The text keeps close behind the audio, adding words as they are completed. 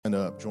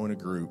up, join a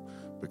group,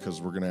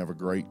 because we're going to have a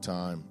great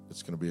time.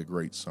 It's going to be a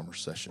great summer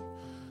session.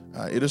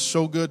 It is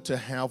so good to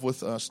have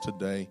with us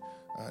today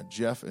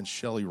Jeff and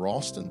Shelly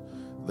Ralston.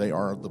 They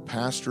are the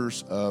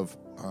pastors of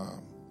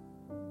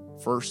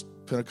First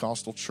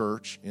Pentecostal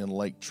Church in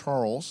Lake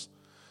Charles.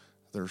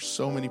 There's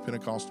so many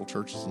Pentecostal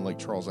churches in Lake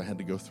Charles, I had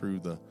to go through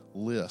the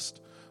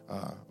list.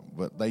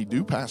 But they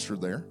do pastor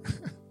there,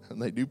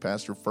 and they do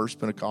pastor First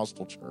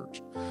Pentecostal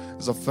Church.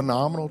 It's a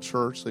phenomenal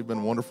church. They've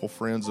been wonderful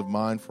friends of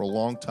mine for a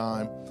long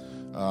time.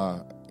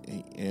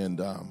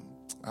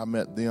 I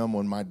met them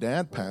when my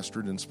dad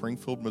pastored in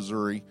Springfield,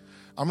 Missouri.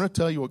 I'm going to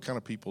tell you what kind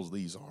of people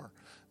these are.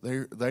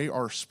 They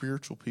are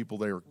spiritual people.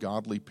 They are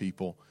godly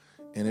people,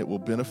 and it will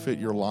benefit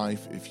your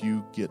life if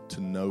you get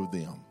to know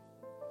them.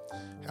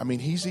 I mean,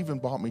 he's even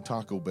bought me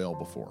Taco Bell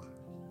before.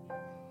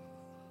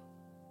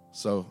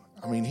 So,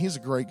 I mean, he's a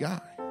great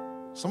guy.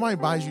 Somebody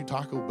buys you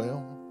Taco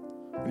Bell,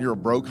 and you're a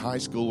broke high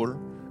schooler,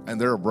 and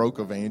they're a broke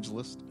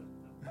evangelist,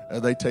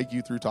 and they take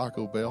you through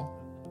Taco Bell.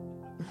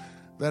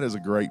 That is a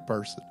great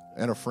person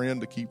and a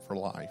friend to keep for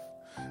life.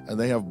 And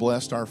they have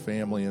blessed our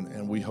family,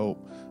 and we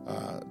hope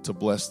to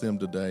bless them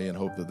today and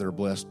hope that they're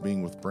blessed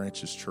being with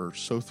Branches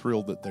Church. So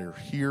thrilled that they're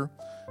here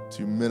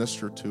to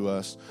minister to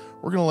us.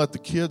 We're going to let the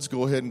kids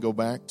go ahead and go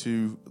back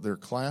to their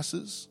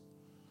classes.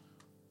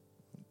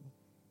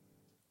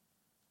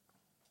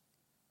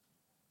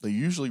 They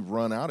usually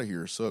run out of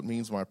here, so it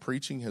means my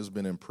preaching has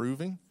been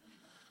improving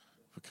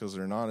because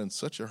they're not in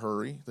such a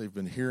hurry. They've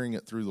been hearing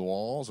it through the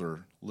walls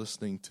or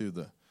listening to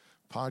the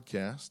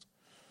podcast,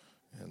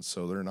 and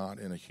so they're not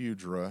in a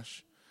huge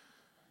rush.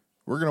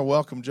 We're going to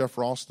welcome Jeff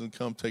Ralston to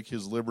come take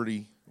his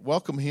liberty.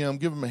 Welcome him.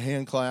 Give him a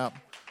hand clap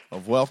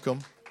of welcome.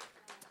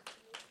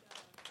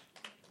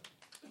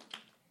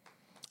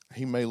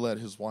 He may let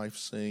his wife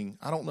sing.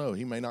 I don't know.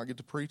 He may not get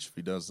to preach if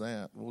he does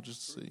that. We'll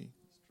just see.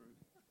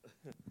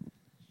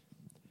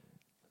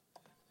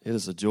 It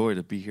is a joy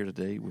to be here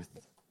today with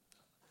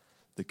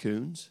the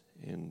Coons.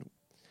 And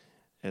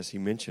as he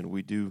mentioned,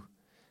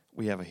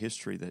 we have a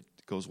history that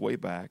goes way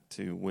back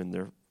to when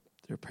their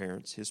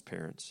parents, his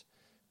parents,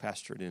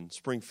 pastored in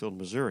Springfield,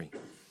 Missouri.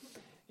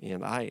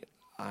 And I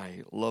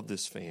love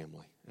this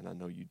family, and I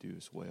know you do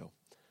as well.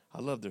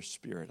 I love their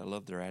spirit. I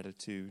love their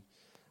attitude.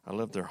 I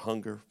love their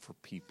hunger for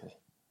people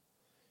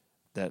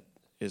that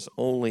is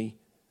only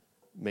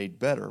made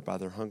better by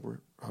their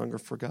hunger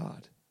for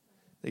God.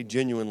 They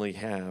genuinely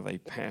have a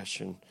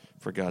passion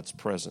for God's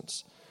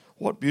presence.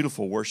 What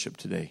beautiful worship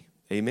today.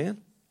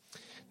 Amen?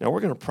 Now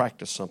we're going to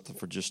practice something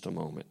for just a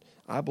moment.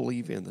 I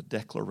believe in the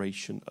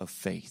declaration of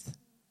faith.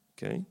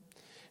 Okay?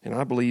 And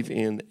I believe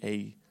in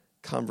a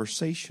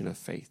conversation of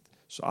faith.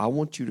 So I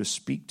want you to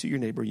speak to your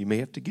neighbor. You may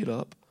have to get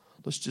up.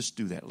 Let's just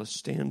do that. Let's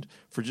stand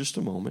for just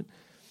a moment.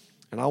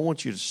 And I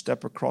want you to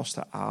step across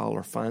the aisle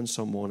or find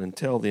someone and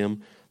tell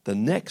them the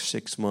next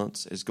 6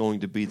 months is going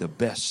to be the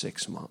best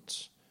 6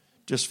 months.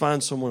 Just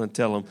find someone and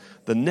tell them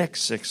the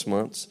next 6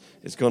 months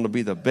is going to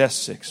be the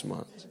best 6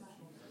 months.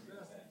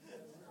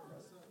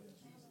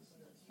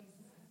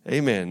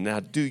 Amen. Now,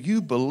 do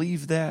you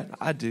believe that?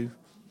 I do.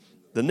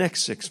 The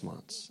next 6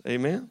 months.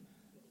 Amen.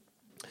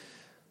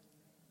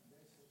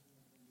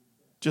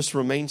 Just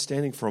remain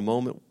standing for a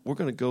moment. We're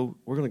going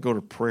to go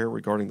to prayer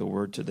regarding the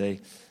word today,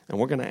 and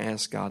we're going to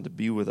ask God to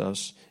be with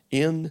us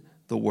in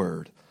the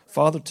word.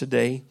 Father,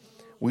 today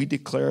we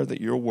declare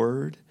that your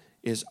word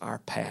is our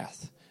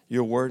path.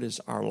 Your word is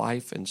our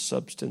life and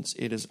substance.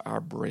 It is our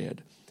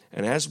bread.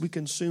 And as we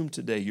consume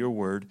today your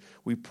word,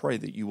 we pray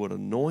that you would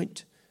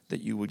anoint,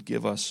 that you would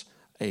give us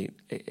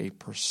a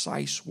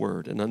precise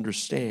word, an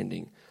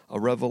understanding, a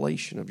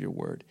revelation of your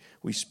word.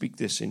 We speak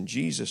this in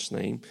Jesus'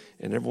 name,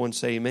 and everyone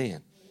say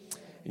amen.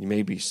 And you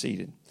may be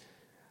seated.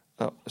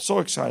 So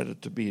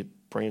excited to be at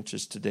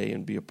Branches today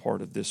and be a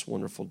part of this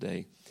wonderful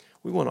day.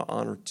 We want to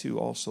honor, too,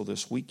 also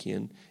this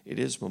weekend. It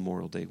is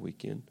Memorial Day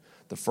weekend,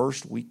 the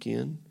first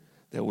weekend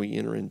that we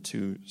enter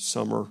into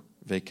summer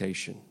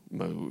vacation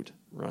mode,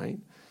 right?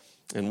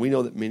 And we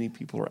know that many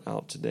people are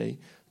out today.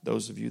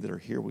 Those of you that are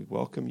here, we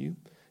welcome you.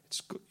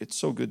 It's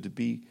so good to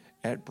be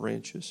at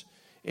Branches.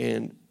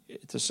 And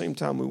at the same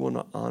time, we want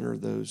to honor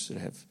those that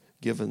have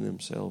given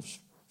themselves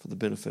for the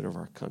benefit of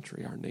our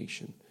country, our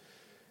nation.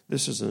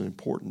 This is an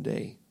important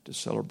day to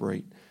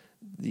celebrate.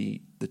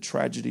 The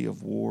tragedy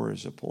of war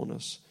is upon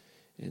us.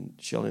 And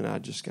Shelley and I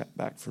just got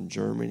back from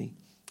Germany.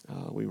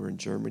 We were in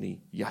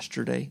Germany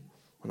yesterday.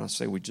 When I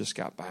say we just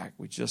got back.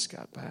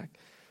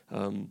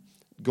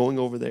 Going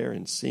over there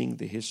and seeing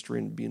the history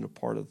and being a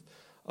part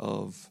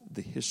of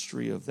the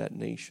history of that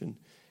nation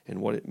and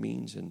what it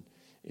means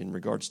in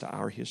regards to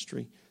our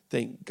history.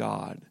 Thank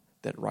God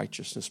that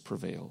righteousness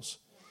prevails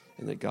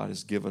and that God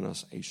has given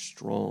us a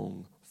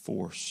strong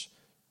force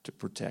to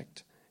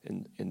protect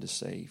and to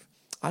save.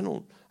 I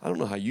don't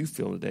know how you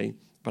feel today,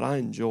 but I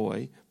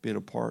enjoy being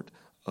a part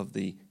of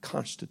the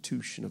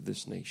Constitution of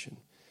this nation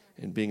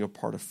and being a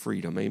part of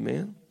freedom.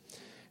 Amen?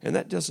 And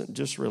that doesn't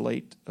just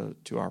relate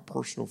to our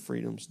personal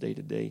freedoms day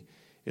to day.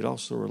 It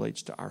also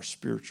relates to our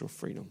spiritual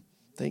freedom.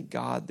 Thank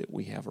God that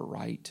we have a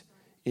right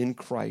in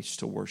Christ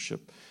to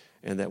worship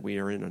and that we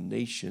are in a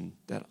nation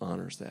that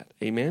honors that.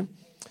 Amen?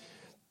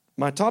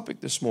 My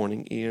topic this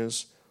morning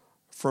is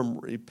From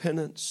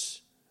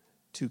Repentance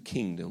to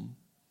Kingdom.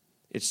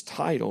 It's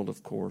titled,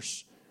 of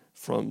course,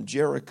 From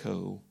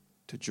Jericho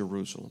to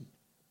Jerusalem.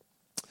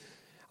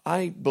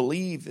 I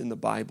believe in the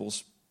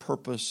Bible's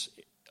purpose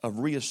of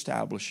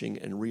reestablishing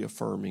and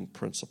reaffirming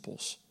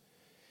principles.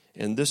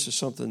 And this is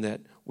something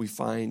that we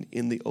find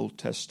in the Old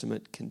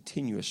Testament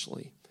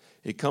continuously.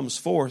 It comes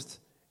forth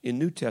in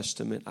New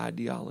Testament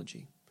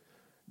ideology.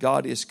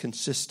 God is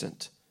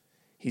consistent.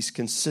 He's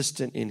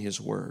consistent in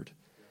His Word.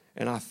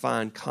 And I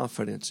find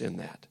confidence in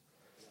that.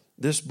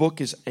 This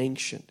book is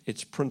ancient.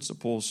 Its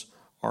principles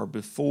are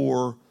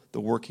before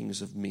the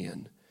workings of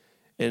men.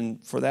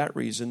 And for that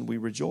reason, we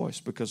rejoice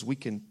because we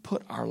can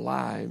put our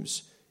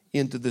lives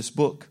into this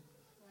book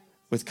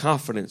with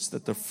confidence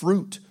that the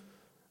fruit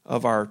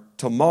of our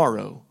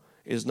tomorrow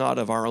is not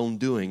of our own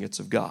doing, it's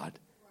of God.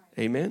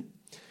 Amen?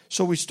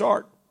 So we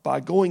start by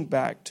going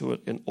back to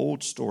an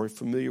old story,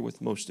 familiar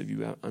with most of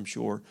you, I'm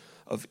sure,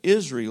 of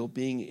Israel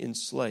being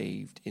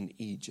enslaved in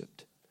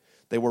Egypt.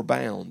 They were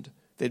bound.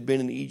 They'd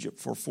been in Egypt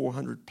for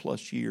 400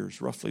 plus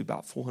years, roughly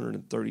about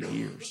 430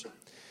 years.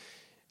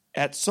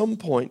 At some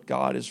point,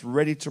 God is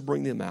ready to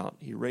bring them out.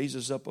 He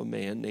raises up a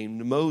man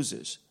named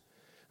Moses.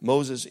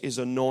 Moses is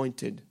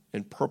anointed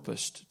and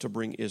purposed to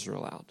bring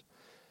Israel out.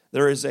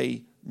 There is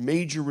a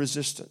major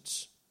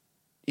resistance.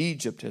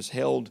 Egypt has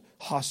held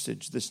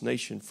hostage this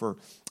nation for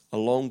a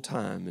long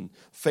time, and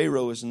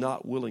Pharaoh is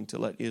not willing to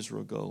let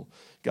Israel go.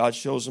 God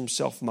shows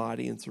Himself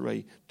mighty, and through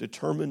a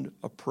determined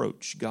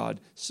approach,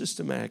 God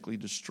systematically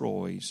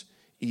destroys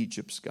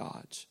Egypt's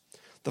gods.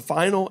 The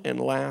final and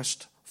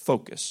last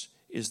focus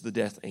is the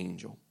death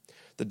angel.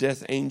 The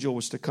death angel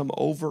was to come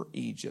over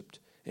Egypt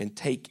and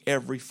take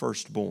every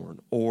firstborn,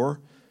 or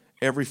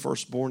every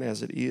firstborn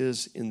as it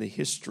is in the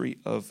history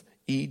of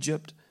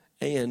Egypt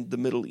and the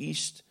Middle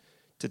East,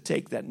 to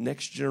take that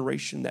next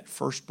generation, that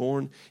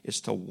firstborn,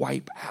 is to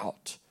wipe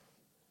out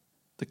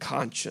the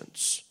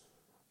conscience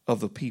of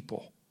the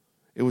people.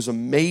 It was a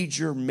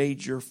major,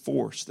 major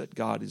force that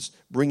God is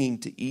bringing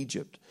to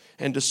Egypt.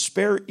 And to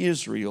spare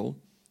Israel,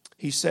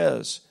 He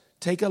says,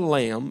 take a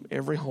lamb,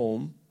 every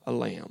home, a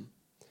lamb,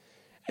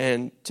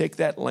 and take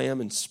that lamb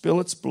and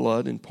spill its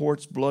blood and pour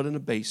its blood in a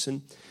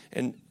basin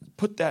and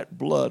put that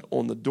blood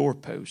on the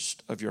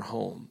doorpost of your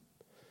home.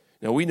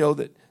 Now we know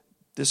that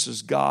this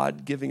is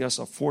God giving us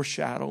a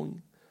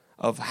foreshadowing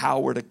of how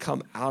we're to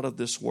come out of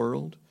this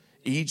world.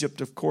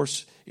 Egypt, of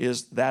course,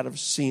 is that of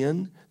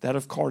sin, that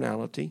of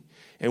carnality,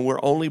 and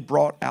we're only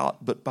brought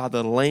out but by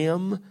the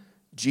Lamb,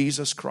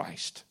 Jesus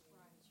Christ.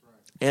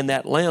 And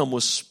that lamb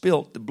was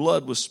spilt, the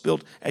blood was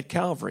spilt at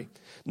Calvary.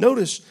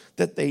 Notice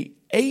that they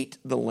ate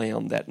the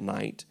lamb that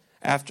night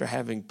after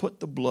having put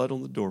the blood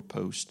on the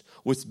doorpost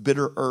with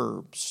bitter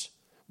herbs.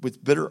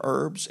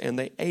 And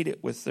they ate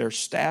it with their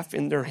staff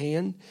in their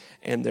hand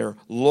and their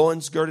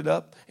loins girded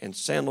up and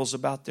sandals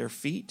about their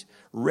feet,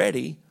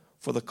 ready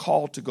for the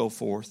call to go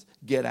forth,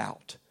 get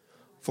out.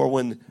 For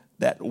when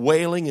that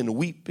wailing and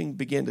weeping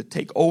began to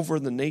take over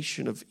the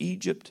nation of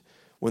Egypt,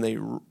 when they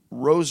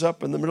rose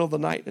up in the middle of the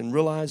night and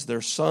realized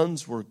their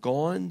sons were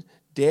gone,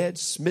 dead,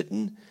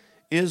 smitten,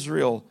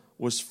 Israel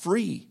was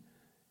free.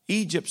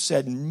 Egypt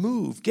said,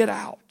 move, get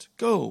out,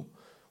 go.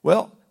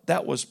 Well,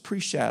 that was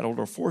pre-shadowed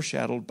or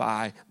foreshadowed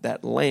by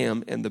that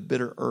lamb and the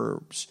bitter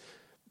herbs.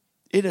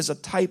 It is a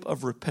type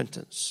of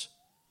repentance.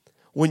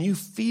 When you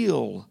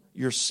feel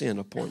your sin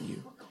upon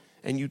you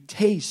and you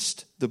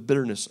taste the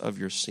bitterness of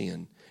your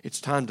sin, it's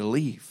time to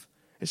leave.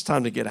 It's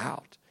time to get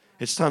out.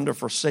 It's time to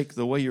forsake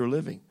the way you're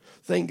living.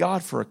 Thank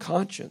God for a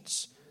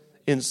conscience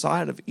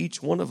inside of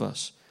each one of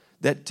us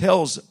that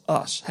tells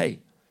us, hey,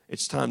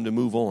 it's time to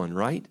move on,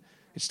 right?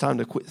 It's time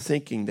to quit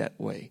thinking that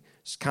way.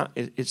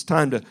 It's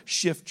time to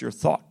shift your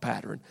thought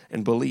pattern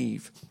and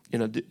believe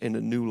in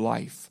a new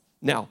life.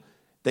 Now,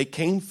 they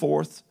came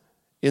forth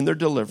in their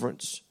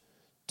deliverance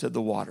to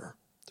the water,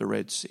 the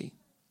Red Sea.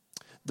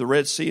 The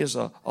Red Sea is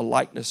a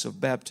likeness of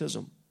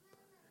baptism.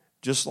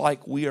 Just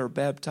like we are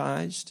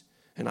baptized,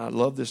 and I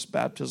love this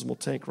baptismal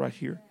tank right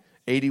here,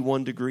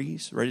 81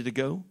 degrees, ready to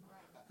go,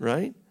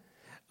 right?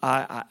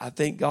 I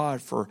thank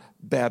God for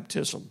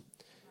baptism.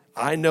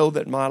 I know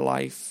that my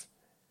life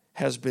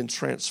has been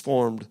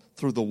transformed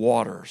through the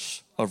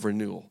waters of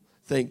renewal.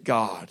 Thank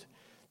God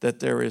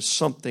that there is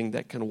something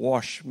that can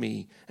wash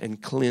me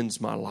and cleanse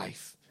my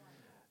life.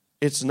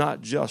 It's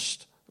not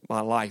just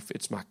my life,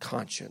 it's my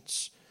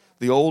conscience.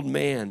 The old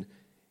man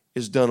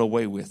is done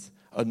away with.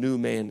 A new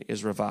man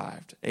is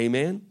revived.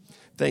 Amen?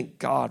 Thank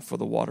God for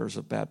the waters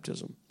of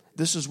baptism.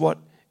 This is what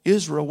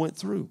Israel went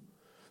through.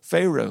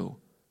 Pharaoh,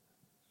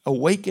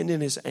 awakened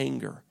in his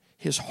anger,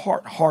 his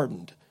heart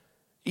hardened.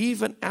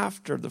 Even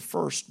after the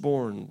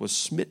firstborn was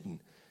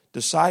smitten,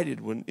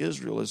 decided when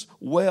Israel is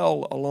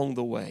well along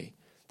the way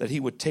that he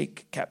would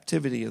take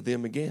captivity of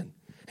them again.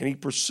 And he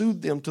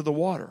pursued them to the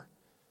water.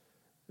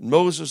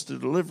 Moses, the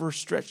deliverer,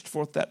 stretched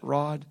forth that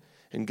rod,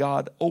 and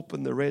God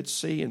opened the Red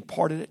Sea and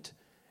parted it.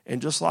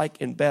 And just like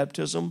in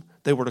baptism,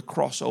 they were to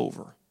cross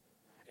over.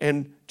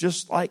 And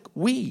just like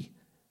we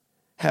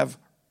have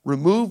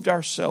removed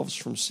ourselves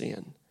from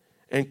sin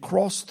and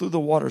crossed through the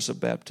waters of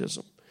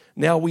baptism,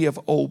 now we have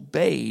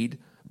obeyed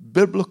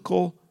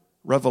biblical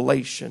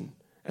revelation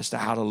as to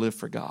how to live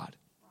for God.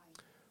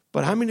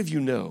 But how many of you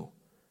know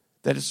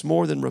that it's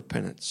more than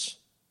repentance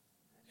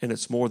and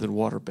it's more than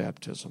water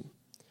baptism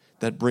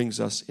that brings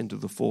us into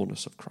the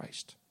fullness of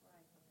Christ?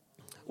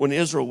 When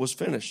Israel was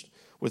finished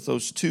with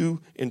those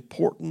two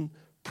important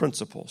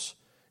principles,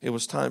 it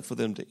was time for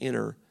them to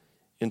enter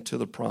into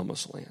the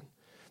promised land.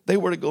 They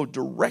were to go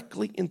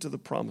directly into the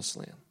promised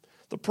land.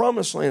 The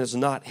promised land is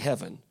not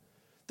heaven.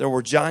 There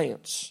were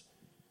giants,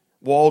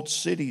 walled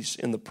cities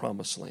in the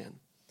promised land.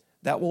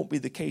 That won't be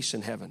the case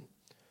in heaven.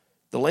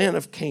 The land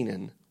of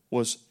Canaan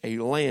was a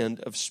land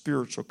of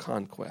spiritual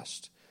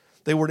conquest.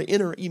 They were to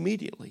enter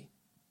immediately.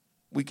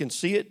 We can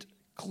see it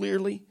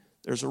clearly.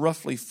 There's a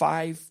roughly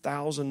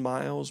 5,000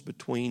 miles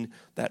between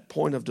that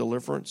point of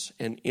deliverance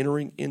and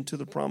entering into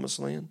the promised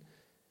land.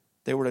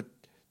 They were to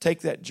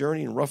take that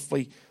journey in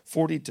roughly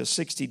 40 to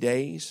 60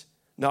 days.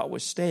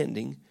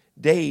 Notwithstanding,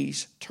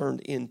 days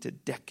turned into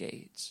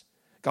decades.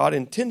 God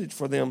intended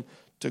for them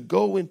to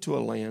go into a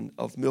land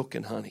of milk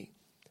and honey.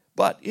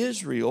 But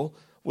Israel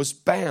was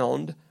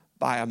bound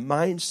by a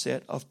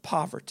mindset of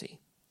poverty.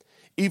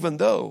 Even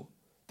though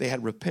they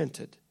had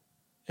repented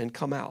and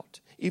come out,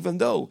 even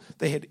though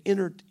they had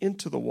entered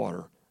into the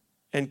water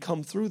and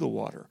come through the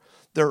water,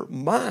 their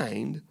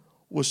mind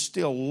was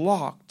still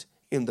locked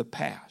in the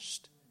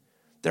past.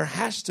 There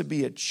has to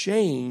be a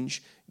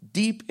change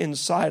deep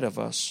inside of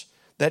us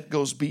that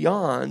goes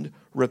beyond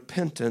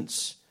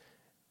repentance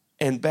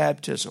and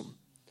baptism.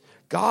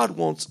 God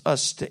wants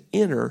us to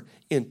enter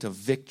into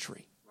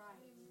victory,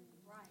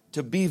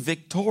 to be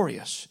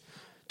victorious,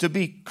 to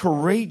be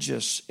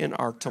courageous in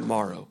our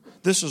tomorrow.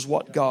 This is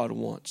what God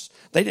wants.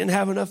 They didn't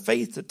have enough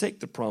faith to take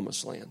the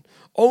promised land.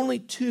 Only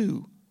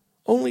two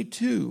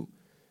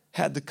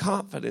had the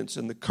confidence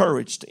and the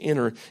courage to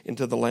enter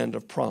into the land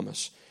of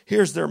promise.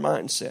 Here's their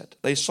mindset.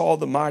 They saw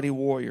the mighty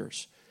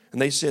warriors,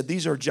 and they said,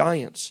 these are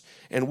giants,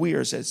 and we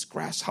are as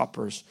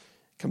grasshoppers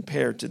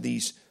compared to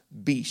these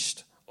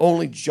beasts.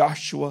 Only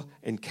Joshua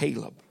and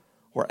Caleb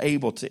were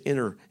able to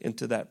enter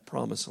into that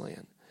promised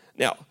land.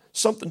 Now,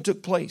 something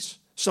took place,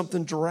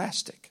 something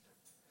drastic.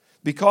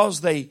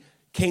 Because they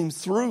came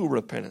through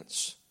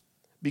repentance,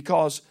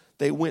 because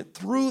they went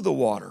through the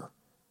water,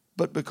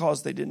 but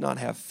because they did not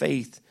have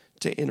faith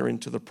to enter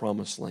into the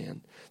promised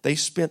land, they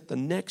spent the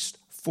next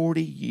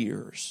 40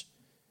 years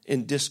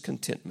in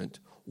discontentment,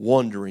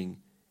 wandering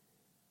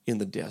in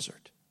the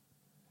desert.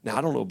 Now,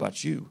 I don't know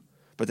about you,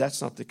 but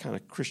that's not the kind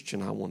of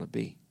Christian I want to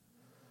be.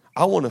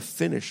 I want to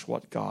finish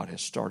what God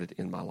has started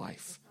in my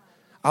life.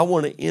 I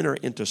want to enter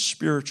into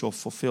spiritual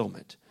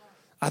fulfillment.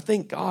 I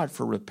thank God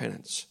for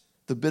repentance,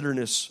 the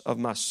bitterness of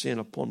my sin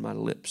upon my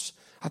lips.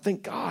 I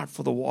thank God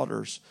for the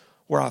waters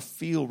where I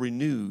feel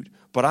renewed,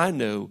 but I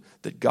know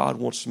that God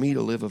wants me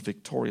to live a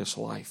victorious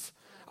life.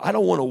 I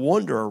don't want to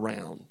wander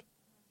around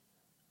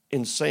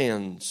in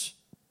sands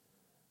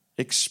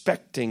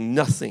expecting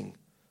nothing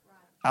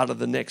out of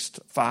the next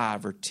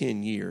 5 or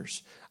 10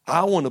 years.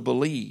 I want to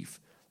believe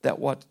that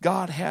what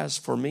God has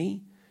for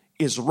me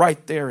is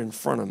right there in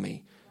front of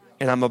me,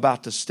 and I'm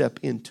about to step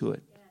into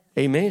it.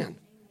 Amen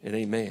and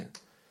amen.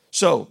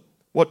 So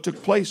what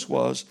took place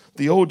was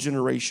the old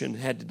generation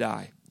had to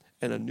die,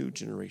 and a new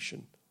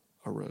generation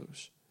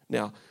arose.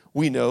 Now,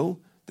 we know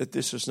that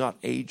this is not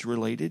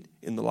age-related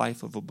in the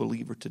life of a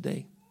believer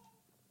today.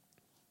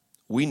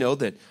 We know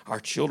that our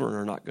children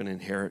are not going to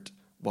inherit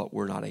what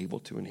we're not able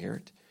to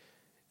inherit.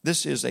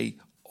 This is an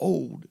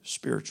old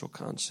spiritual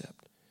concept.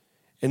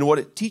 And what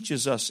it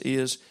teaches us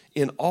is,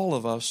 in all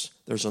of us,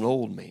 there's an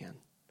old man.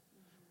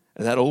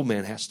 And that old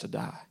man has to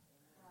die.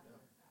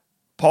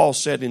 Paul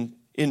said,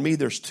 in me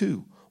there's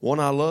two. One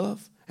I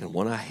love and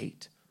one I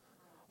hate.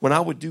 When I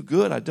would do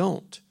good, I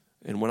don't.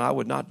 And when I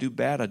would not do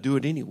bad, I do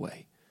it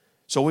anyway.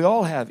 So we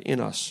all have in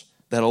us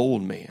that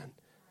old man.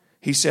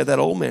 He said that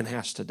old man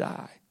has to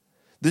die.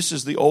 This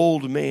is the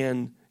old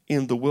man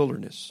in the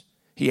wilderness.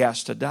 He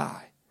has to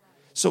die.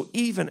 So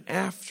even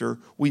after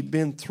we've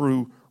been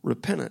through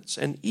repentance,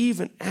 and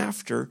even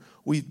after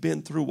we've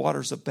been through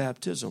waters of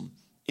baptism,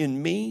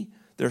 in me,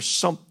 there's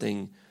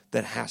something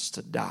that has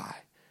to die.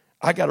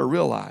 I got to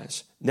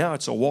realize now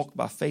it's a walk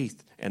by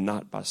faith and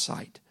not by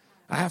sight.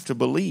 I have to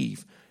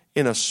believe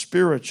in a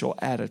spiritual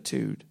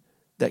attitude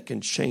that can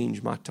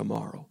change my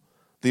tomorrow.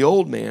 The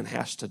old man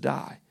has to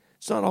die.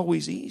 It's not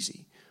always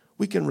easy.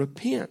 We can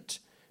repent,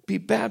 be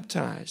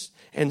baptized,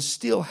 and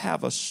still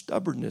have a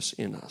stubbornness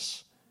in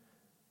us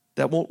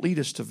that won't lead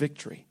us to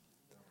victory.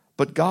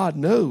 But God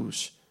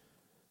knows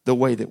the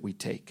way that we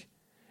take.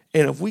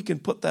 And if we can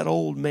put that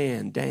old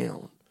man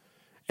down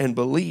and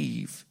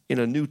believe in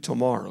a new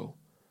tomorrow,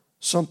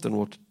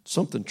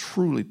 something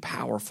truly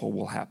powerful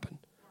will happen.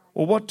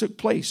 Well, what took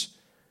place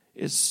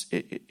is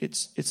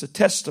it's a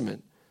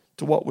testament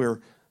to what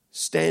we're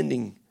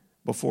standing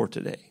before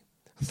today.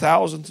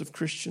 Thousands of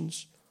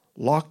Christians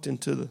locked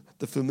into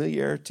the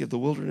familiarity of the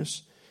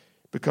wilderness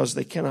because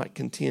they cannot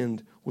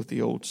contend with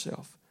the old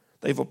self.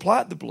 They've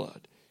applied the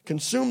blood,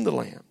 consumed the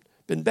lamb,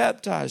 been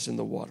baptized in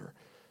the water,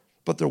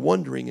 but they're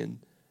wandering in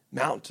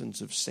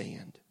mountains of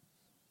sand.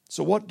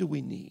 So what do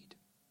we need?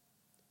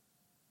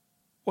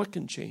 What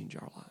can change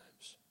our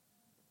lives?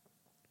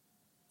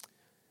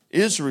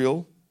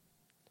 Israel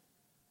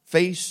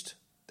faced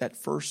that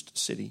first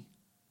city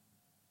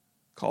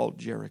called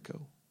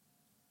Jericho.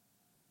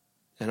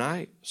 And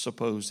I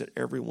suppose that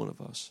every one of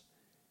us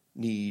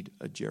need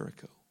a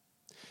Jericho.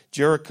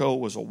 Jericho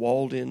was a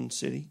walled-in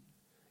city.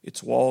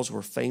 Its walls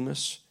were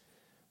famous.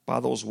 By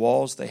those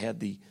walls, they had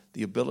the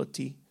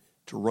ability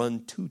to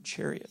run 2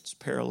 chariots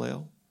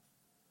parallel.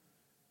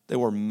 They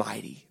were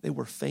mighty. They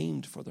were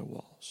famed for their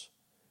walls.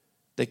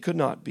 They could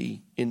not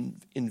be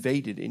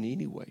invaded in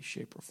any way,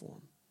 shape, or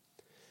form.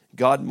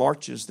 God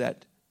marches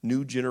that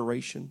new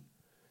generation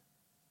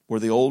where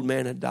the old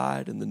man had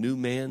died and the new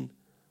man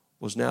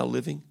was now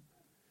living.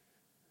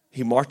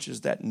 He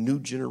marches that new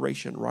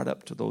generation right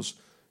up to those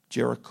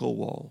Jericho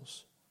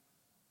walls.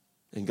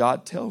 And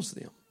God tells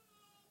them,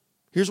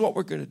 here's what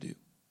we're going to do.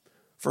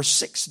 For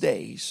 6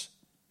 days,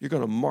 you're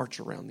going to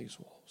march around these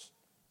walls.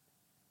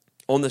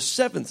 On the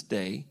 7th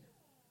day,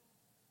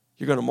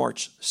 you're going to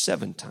march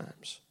 7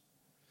 times.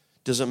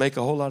 Doesn't make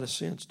a whole lot of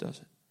sense, does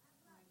it?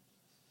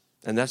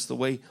 And that's the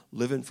way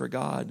living for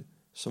God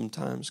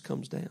sometimes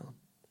comes down.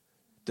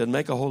 Doesn't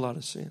make a whole lot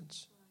of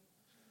sense.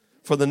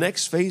 For the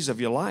next phase of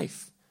your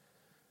life,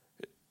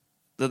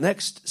 the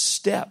next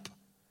step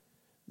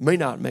may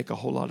not make a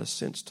whole lot of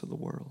sense to the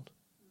world.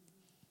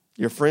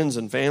 Your friends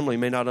and family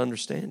may not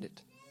understand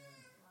it.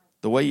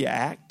 The way you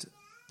act,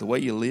 the way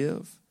you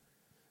live.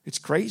 It's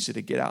crazy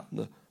to get out in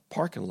the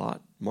parking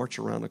lot, march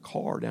around a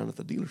car down at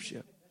the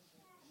dealership.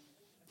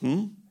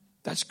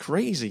 That's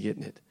crazy,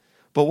 isn't it?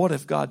 But what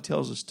if God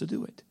tells us to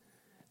do it?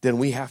 Then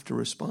we have to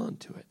respond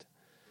to it.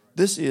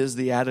 This is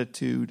the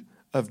attitude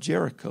of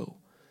Jericho.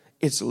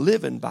 It's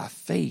living by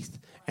faith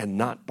and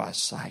not by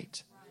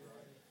sight.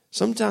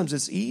 Sometimes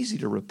it's easy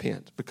to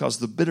repent because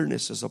the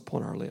bitterness is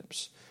upon our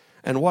lips.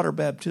 And water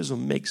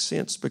baptism makes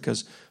sense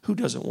because who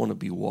doesn't want to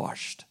be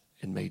washed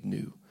and made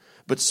new?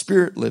 But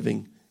spirit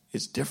living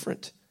is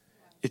different.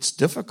 It's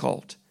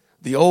difficult.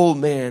 The old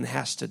man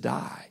has to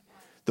die.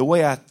 The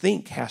way I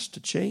think has to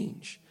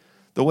change.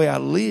 The way I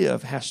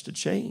live has to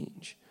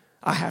change.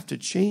 I have to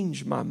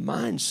change my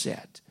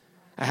mindset.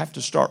 I have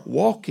to start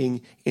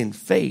walking in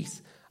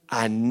faith.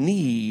 I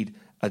need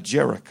a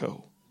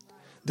Jericho.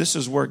 This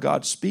is where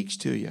God speaks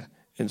to you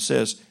and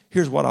says,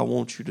 here's what I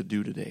want you to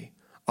do today.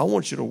 I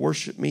want you to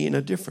worship me in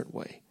a different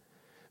way.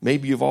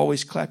 Maybe you've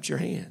always clapped your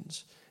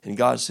hands. And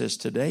God says,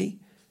 today,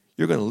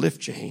 you're going to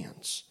lift your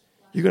hands.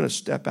 You're going to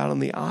step out on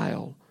the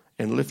aisle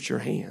and lift your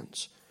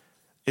hands.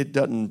 It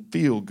doesn't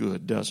feel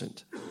good, does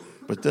it?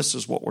 But this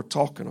is what we're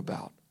talking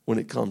about when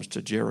it comes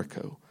to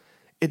Jericho.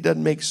 It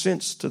doesn't make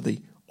sense to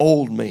the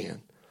old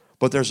man,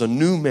 but there's a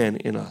new man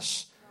in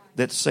us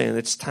that's saying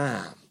it's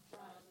time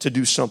to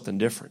do something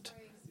different.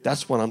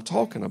 That's what I'm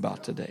talking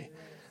about today.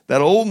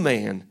 That old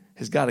man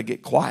has got to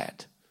get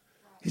quiet.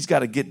 He's got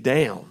to get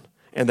down,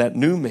 and that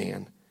new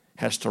man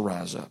has to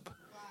rise up.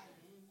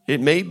 It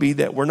may be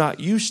that we're not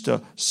used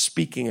to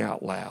speaking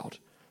out loud,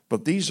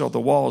 but these are the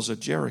walls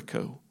of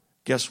Jericho.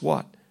 Guess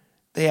what?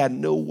 They had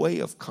no way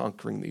of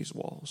conquering these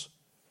walls.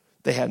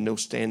 They had no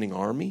standing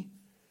army.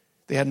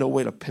 They had no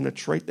way to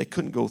penetrate. They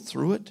couldn't go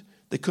through it.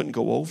 They couldn't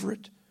go over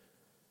it.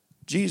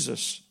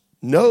 Jesus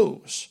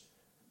knows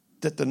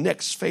that the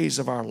next phase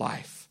of our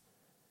life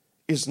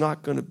is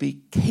not going to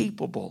be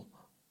capable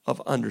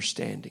of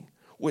understanding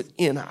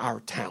within our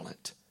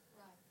talent.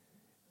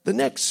 The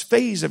next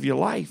phase of your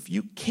life,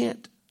 you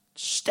can't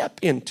step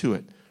into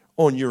it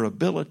on your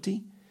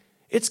ability.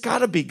 It's got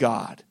to be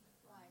God.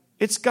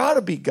 It's got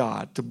to be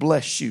God to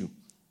bless you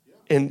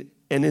and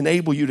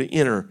enable you to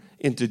enter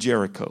into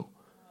Jericho.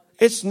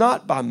 It's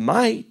not by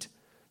might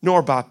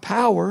nor by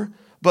power,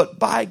 but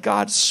by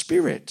God's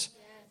Spirit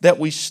that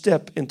we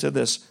step into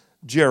this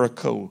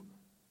Jericho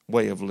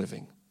way of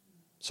living.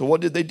 So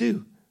what did they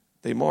do?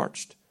 They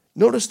marched.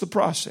 Notice the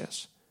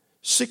process.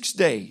 6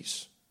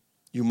 days,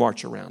 you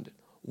march around it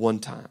 1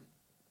 time.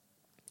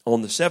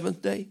 On the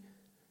 7th day,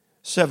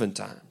 7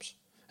 times.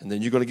 And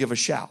then you're going to give a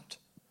shout.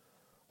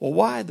 Well,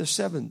 why the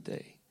 7th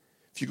day?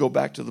 If you go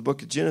back to the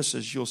book of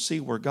Genesis, you'll see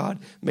where God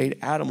made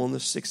Adam on the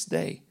 6th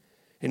day.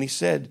 And he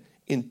said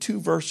in 2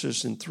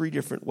 verses in 3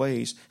 different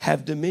ways,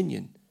 have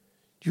dominion.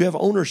 You have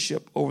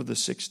ownership over the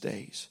 6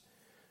 days.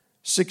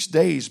 6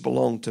 days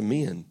belong to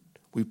men.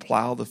 We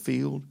plow the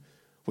field.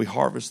 We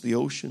harvest the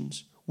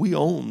oceans. We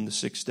own the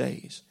 6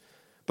 days.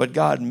 But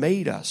God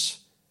made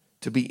us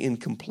to be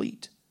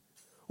incomplete.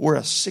 We're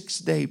a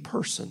 6-day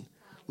person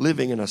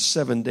living in a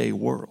 7-day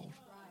world.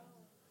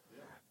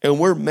 And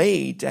we're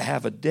made to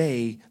have a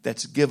day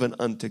that's given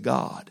unto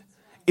God.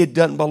 It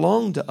doesn't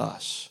belong to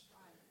us.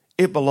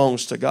 It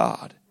belongs to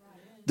God.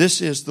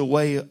 This is the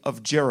way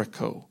of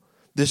Jericho.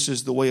 This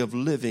is the way of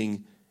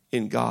living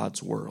in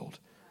God's world.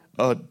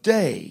 A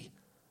day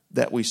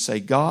that we say,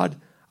 God,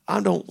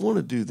 I don't want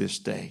to do this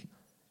day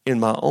in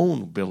my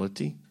own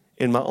ability,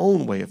 in my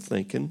own way of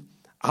thinking.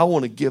 I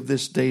want to give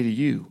this day to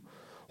you.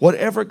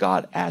 Whatever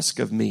God asks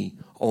of me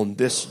on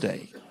this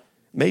day,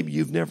 Maybe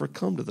you've never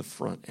come to the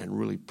front and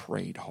really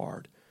prayed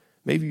hard.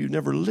 Maybe you've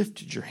never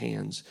lifted your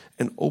hands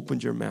and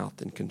opened your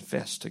mouth and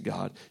confessed to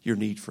God your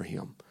need for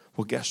him.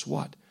 Well, guess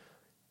what?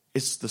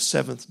 It's the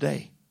seventh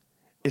day.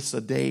 It's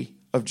the day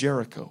of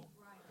Jericho.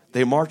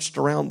 They marched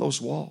around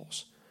those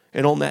walls.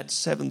 And on that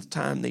seventh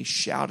time, they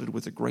shouted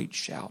with a great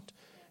shout.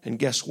 And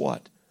guess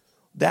what?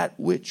 That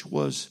which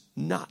was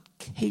not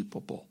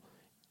capable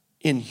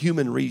in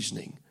human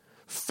reasoning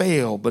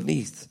fell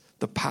beneath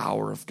the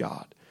power of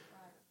God.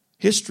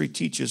 History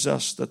teaches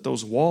us that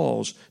those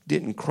walls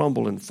didn't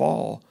crumble and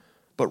fall,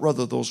 but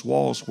rather those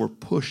walls were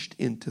pushed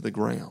into the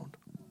ground.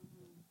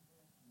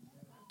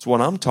 That's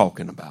what I'm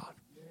talking about.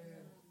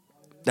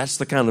 That's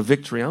the kind of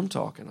victory I'm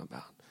talking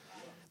about.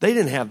 They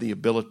didn't have the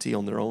ability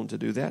on their own to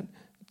do that.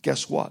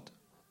 Guess what?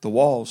 The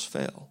walls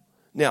fell.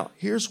 Now,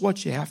 here's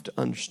what you have to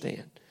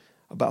understand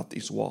about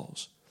these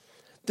walls.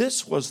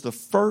 This was the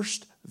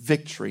first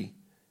victory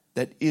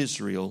that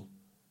Israel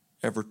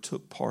ever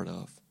took part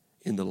of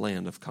in the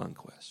land of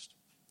conquest.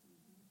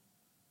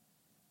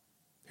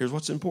 Here's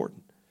what's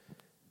important.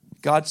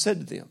 God said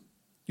to them,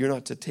 you're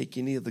not to take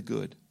any of the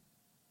good.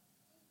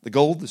 The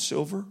gold, the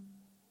silver,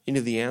 any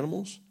of the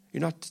animals,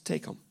 you're not to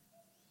take them.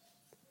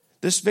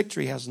 This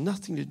victory has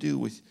nothing to do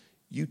with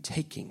you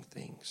taking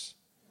things.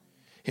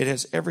 It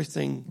has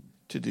everything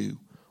to do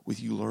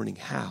with you learning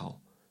how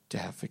to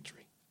have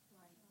victory.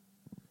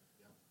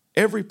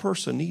 Every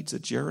person needs a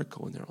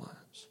Jericho in their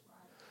lives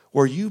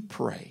where you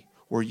pray,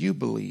 where you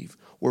believe,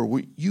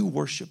 where you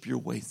worship your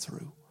way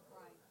through.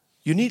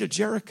 You need a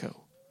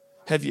Jericho.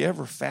 Have you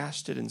ever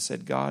fasted and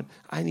said, God,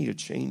 I need a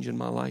change in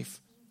my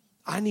life?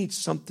 I need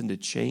something to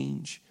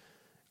change.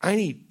 I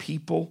need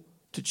people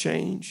to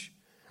change.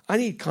 I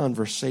need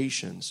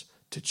conversations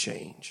to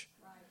change.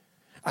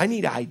 I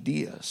need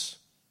ideas.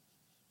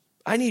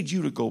 I need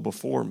you to go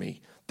before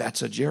me.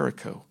 That's a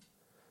Jericho.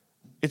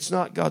 It's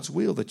not God's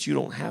will that you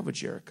don't have a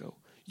Jericho.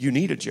 You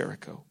need a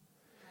Jericho.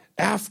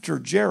 After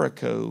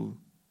Jericho,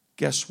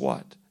 guess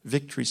what?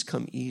 Victories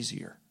come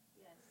easier.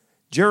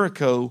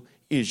 Jericho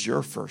is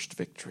your first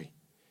victory.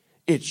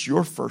 It's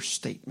your first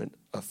statement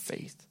of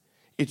faith.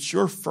 It's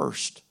your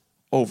first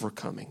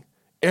overcoming.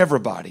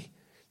 Everybody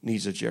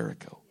needs a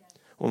Jericho.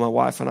 When my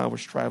wife and I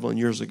was traveling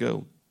years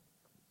ago,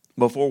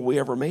 before we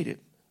ever made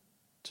it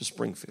to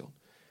Springfield,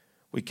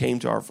 we came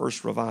to our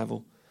first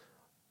revival.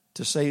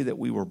 To say that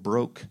we were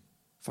broke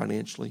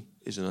financially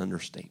is an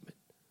understatement.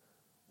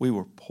 We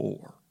were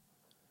poor.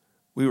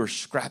 We were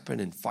scrapping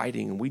and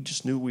fighting, and we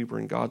just knew we were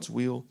in God's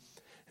will,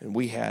 and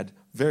we had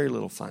very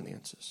little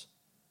finances.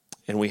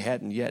 And we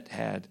hadn't yet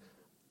had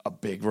a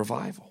big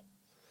revival.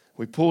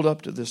 We pulled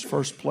up to this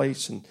first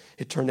place, and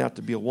it turned out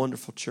to be a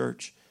wonderful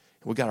church,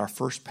 and we got our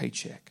first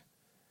paycheck.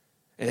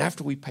 And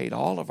after we paid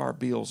all of our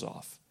bills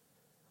off,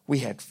 we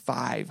had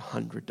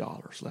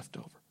 $500 left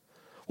over.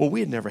 Well,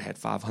 we had never had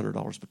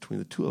 $500 between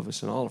the two of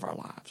us in all of our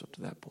lives up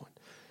to that point.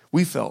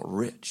 We felt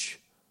rich,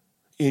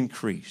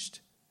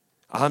 increased.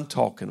 I'm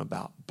talking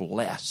about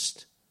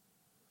blessed.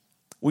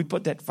 We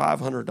put that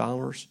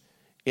 $500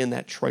 in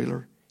that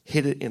trailer,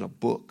 hid it in a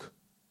book,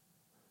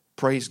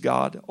 praised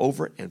God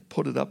over it, and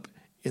put it up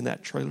in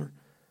that trailer.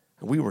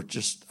 And we were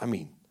just,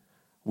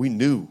 we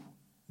knew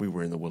we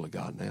were in the will of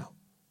God now.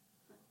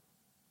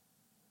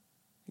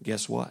 And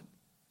guess what?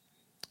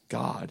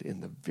 God,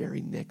 in the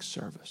very next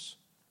service,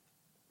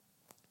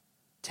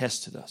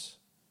 tested us.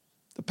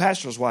 The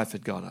pastor's wife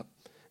had got up,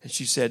 and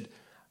she said,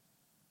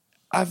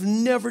 I've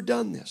never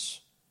done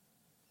this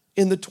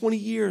in the 20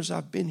 years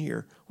I've been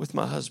here with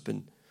my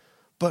husband,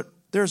 but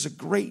there's a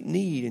great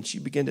need. And she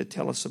began to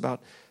tell us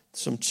about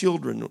some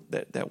children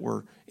that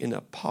were in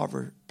a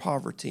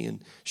poverty,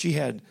 and she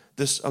had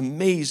this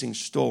amazing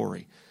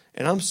story.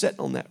 And I'm sitting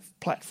on that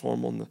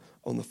platform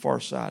on the far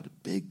side, a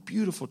big,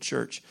 beautiful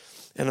church,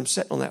 and I'm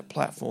sitting on that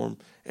platform,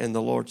 and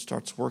the Lord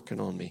starts working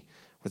on me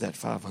with that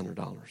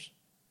 $500.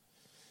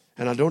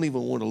 And I don't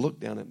even want to look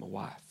down at my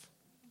wife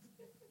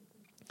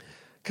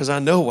because I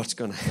know what's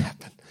going to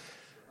happen.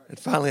 And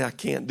finally, I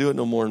can't do it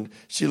no more. And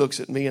she looks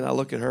at me, and I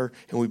look at her,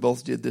 and we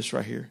both did this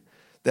right here.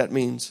 That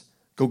means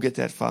go get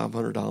that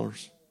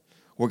 $500.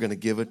 We're going to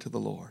give it to the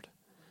Lord.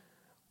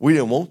 We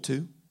didn't want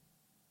to,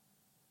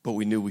 but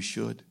we knew we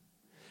should.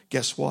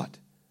 Guess what?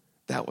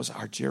 That was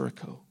our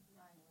Jericho.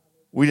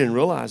 We didn't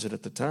realize it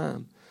at the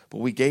time, but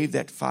we gave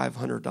that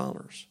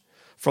 $500.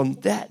 From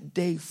that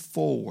day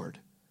forward,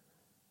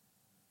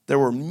 there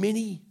were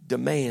many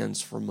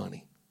demands for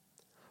money,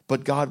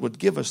 but God would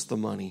give us the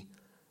money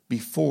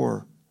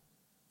before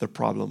the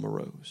problem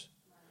arose.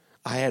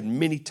 I had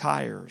many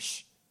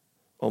tires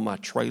on my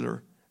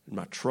trailer and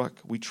my truck.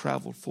 We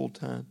traveled full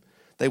time.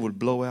 They would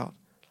blow out,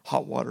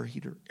 hot water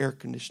heater, air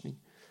conditioning.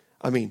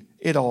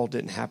 It all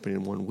didn't happen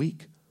in 1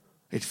 week.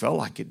 It felt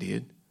like it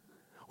did.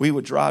 We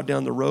would drive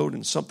down the road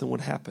and something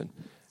would happen.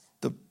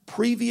 The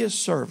previous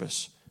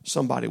service,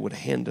 somebody would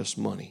hand us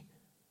money.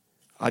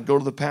 I'd go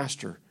to the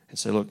pastor and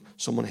say, look,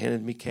 someone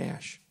handed me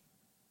cash.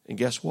 And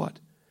guess what?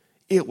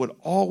 It would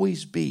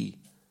always be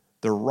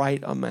the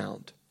right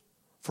amount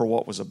for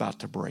what was about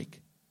to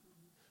break.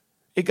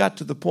 It got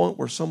to the point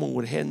where someone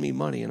would hand me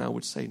money and I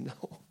would say,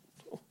 no.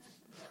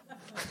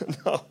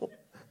 No.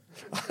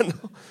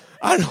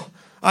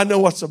 I know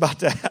what's about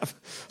to happen.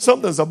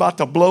 Something's about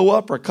to blow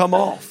up or come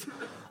off.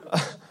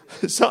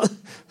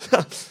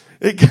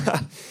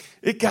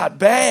 It got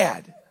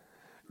bad.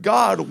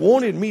 God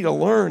wanted me to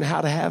learn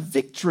how to have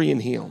victory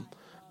in Him.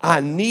 I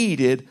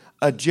needed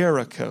a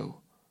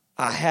Jericho.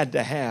 I had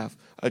to have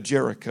a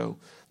Jericho.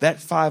 That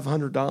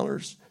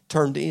 $500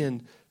 turned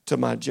into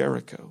my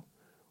Jericho.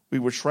 We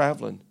were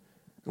traveling,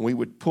 and we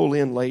would pull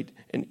in late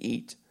and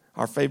eat.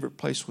 Our favorite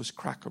place was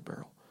Cracker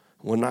Barrel.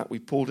 One night we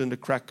pulled into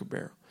Cracker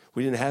Barrel.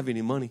 We didn't have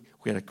any money.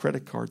 We had a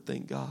credit card,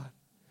 thank God.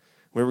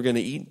 We were going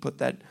to eat and put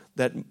that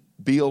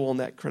bill on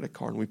that credit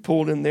card. And we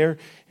pulled in there,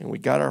 and we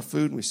got our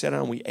food, and we sat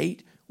down and we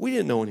ate. We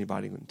didn't know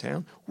anybody in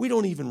town. We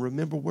don't even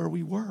remember where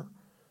we were.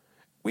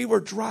 We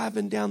were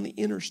driving down the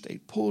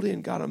interstate, pulled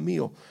in, got a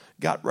meal,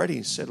 got ready,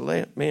 and said,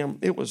 ma'am,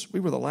 we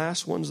were the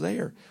last ones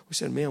there. We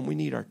said, ma'am, we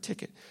need our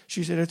ticket.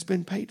 She said, it's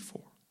been paid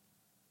for.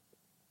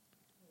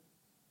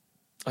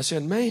 I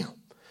said, ma'am,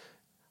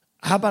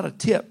 how about a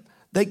tip?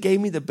 They gave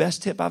me the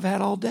best tip I've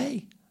had all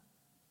day.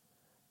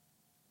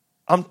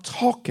 I'm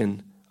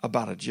talking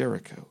about a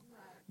Jericho.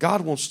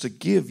 God wants to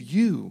give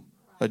you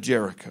a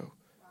Jericho.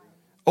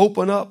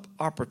 Open up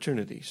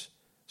opportunities.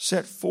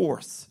 Set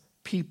forth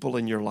people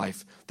in your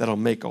life that'll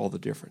make all the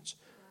difference.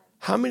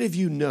 How many of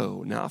you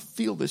know, now I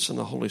feel this in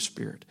the Holy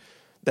Spirit,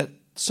 that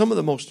some of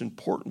the most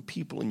important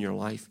people in your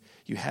life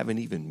you haven't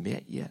even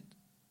met yet?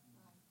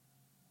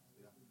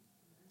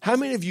 How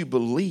many of you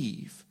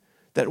believe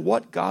that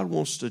what God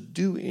wants to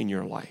do in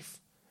your life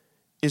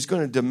is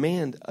going to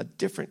demand a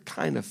different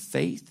kind of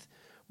faith,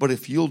 but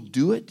if you'll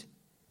do it,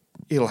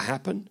 it'll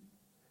happen?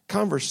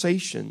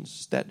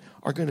 Conversations that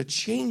are going to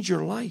change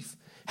your life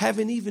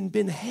haven't even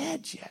been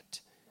had yet.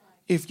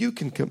 If you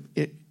can,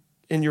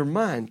 in your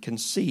mind,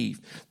 conceive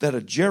that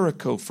a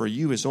Jericho for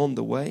you is on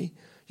the way,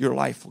 your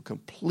life will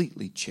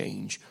completely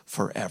change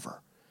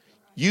forever.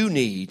 You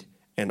need,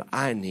 and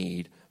I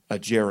need, a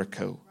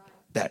Jericho.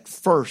 That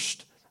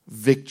first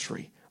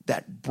victory,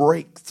 that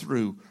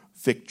breakthrough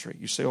victory.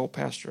 You say, oh,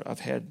 Pastor,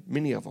 I've had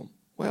many of them.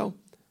 Well,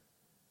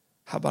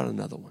 how about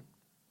another one?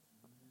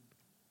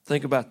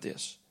 Think about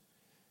this.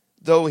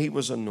 Though he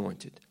was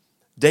anointed,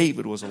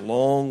 David was a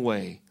long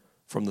way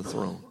from the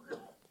throne.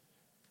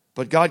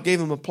 But God gave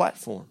him a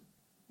platform.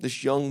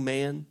 This young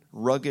man,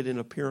 rugged in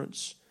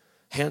appearance,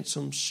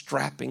 handsome,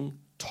 strapping,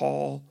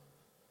 tall,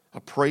 a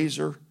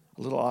praiser,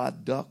 a little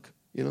odd duck,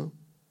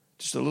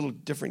 just a little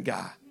different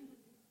guy.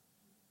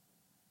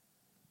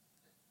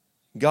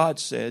 God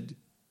said,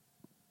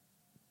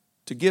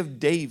 to give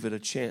David a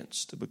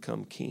chance to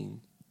become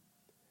king,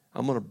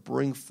 I'm going to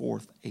bring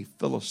forth a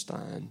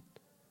Philistine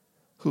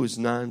who is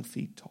 9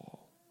 feet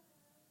tall,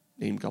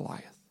 named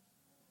Goliath.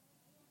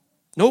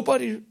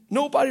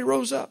 Nobody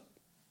rose up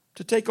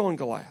to take on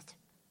Goliath.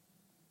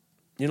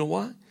 You know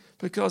why?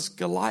 Because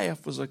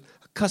Goliath was a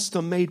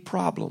custom-made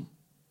problem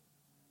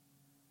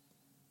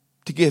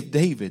to give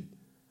David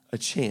a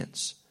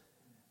chance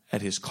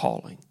at his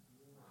calling.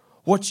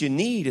 What you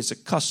need is a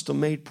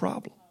custom-made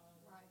problem.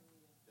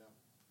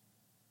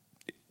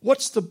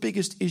 What's the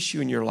biggest issue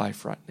in your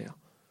life right now?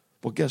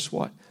 Well, guess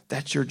what?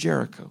 That's your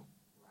Jericho.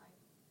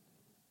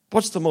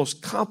 What's the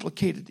most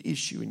complicated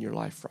issue in your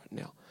life right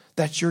now?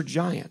 That's your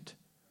giant.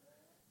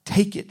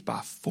 Take it by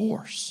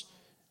force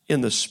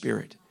in the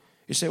Spirit.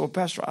 You say, well,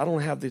 Pastor, I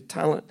don't have the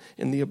talent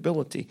and the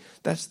ability.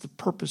 That's the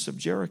purpose of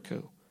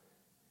Jericho.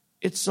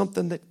 It's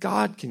something that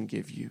God can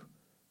give you,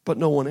 but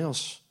no one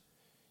else.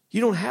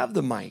 You don't have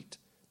the might,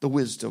 the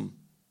wisdom,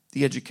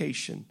 the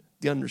education,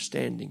 the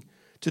understanding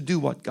to do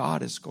what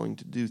God is going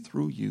to do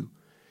through you.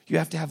 You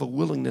have to have a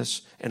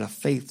willingness and a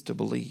faith to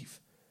believe.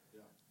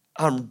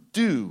 I'm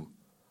due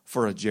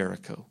for a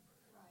Jericho.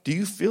 Do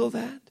you feel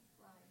that?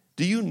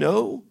 Do you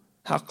know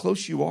how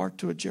close you are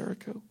to a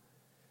Jericho?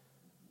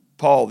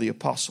 Paul the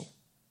apostle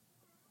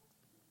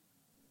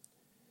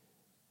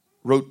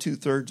wrote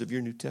 2/3 of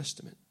your New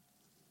Testament.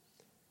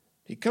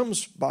 He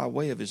comes by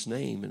way of his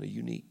name in a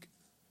unique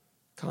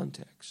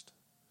context.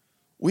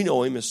 We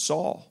know him as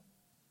Saul.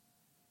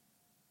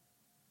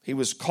 He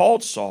was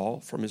called Saul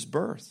from his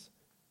birth.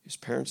 His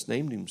parents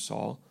named him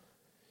Saul,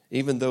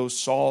 even though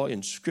Saul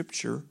in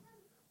Scripture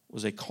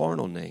was a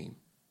carnal name,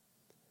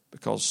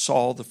 because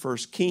Saul, the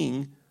first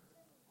king,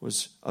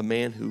 was a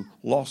man who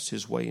lost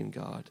his way in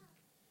God.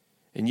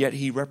 And yet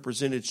he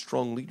represented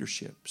strong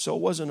leadership. So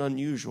it wasn't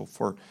unusual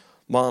for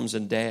moms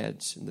and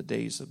dads in the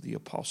days of the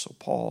Apostle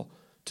Paul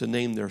to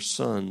name their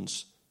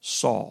sons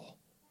Saul.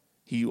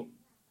 He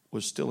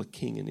was still a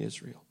king in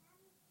Israel.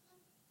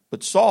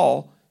 But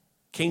Saul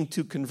came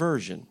to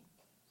conversion.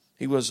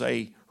 He was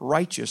a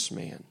righteous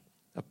man,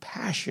 a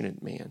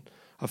passionate man,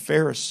 a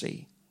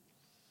Pharisee.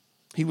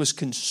 He was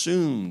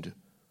consumed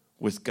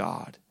with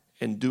God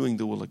and doing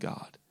the will of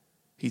God.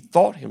 He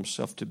thought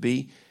himself to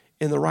be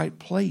in the right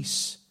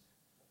place,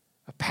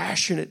 a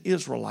passionate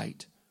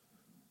Israelite,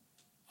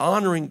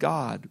 honoring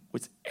God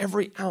with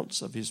every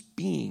ounce of his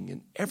being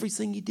and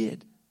everything he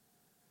did.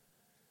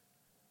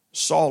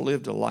 Saul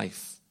lived a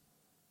life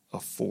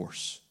of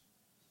force.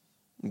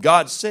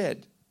 God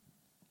said,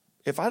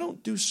 if I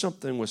don't do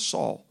something with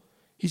Saul,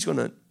 he's going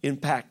to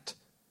impact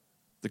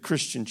the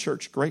Christian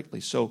church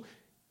greatly. So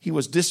he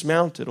was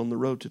dismounted on the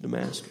road to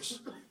Damascus.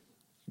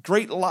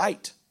 Great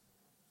light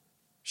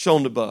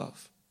shone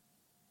above.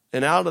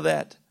 And out of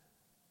that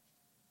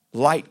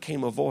light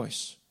came a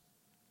voice.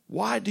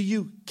 Why do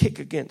you kick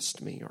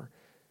against me or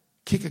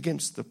kick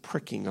against the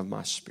pricking of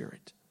my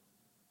spirit?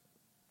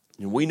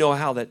 And we know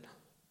how that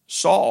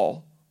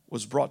Saul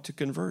was brought to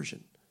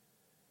conversion.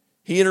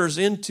 He enters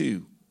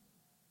into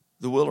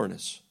the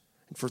wilderness.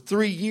 And for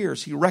 3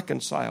 years, he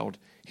reconciled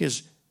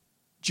his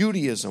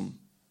Judaism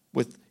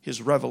with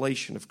his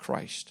revelation of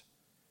Christ.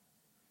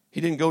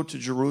 He didn't go to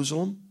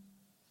Jerusalem.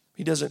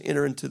 He doesn't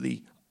enter into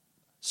the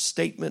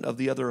statement of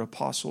the other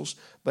apostles,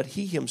 but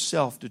he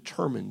himself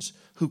determines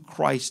who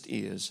Christ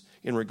is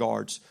in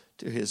regards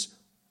to his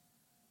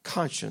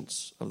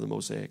conscience of the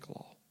Mosaic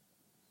law.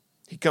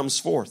 He comes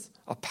forth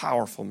a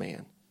powerful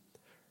man,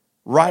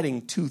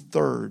 writing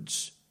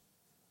 2/3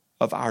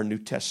 of our New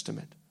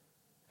Testament.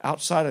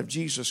 Outside of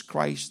Jesus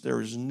Christ, there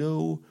is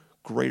no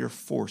greater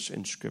force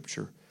in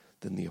Scripture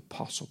than the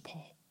Apostle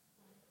Paul.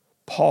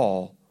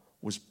 Paul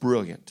was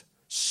brilliant,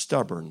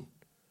 stubborn,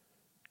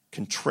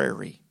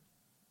 contrary,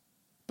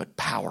 but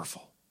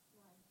powerful.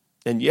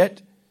 And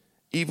yet,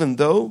 even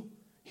though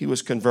he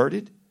was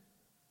converted,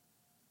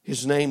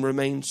 his name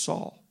remained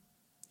Saul.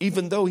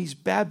 Even though he's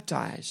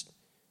baptized,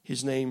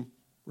 his name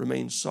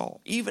remains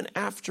Saul. Even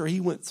after he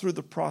went through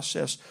the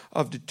process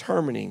of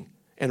determining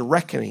and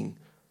reckoning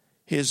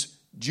his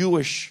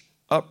Jewish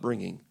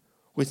upbringing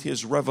with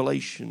his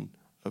revelation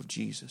of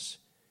Jesus,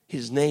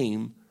 his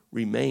name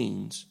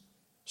remains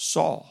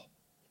Saul.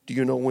 Do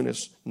you know when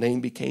his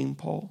name became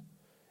Paul?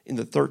 In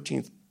the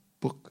 13th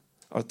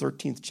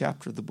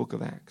chapter of the book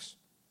of Acts.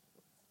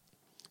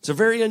 It's a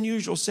very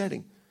unusual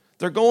setting.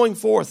 They're going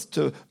forth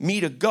to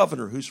meet a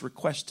governor who's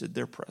requested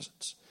their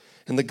presence.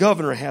 And the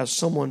governor has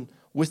someone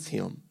with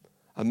him,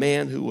 a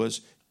man who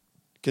was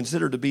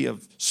considered to be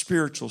of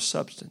spiritual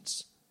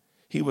substance.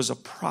 He was a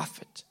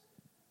prophet,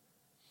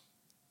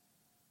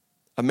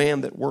 a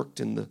man that worked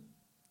in the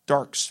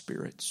dark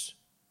spirits,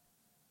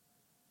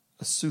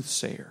 a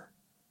soothsayer,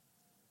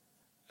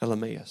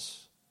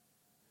 Elymas.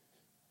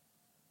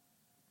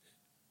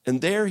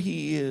 And there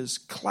he is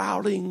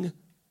clouding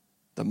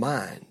the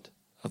mind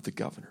of the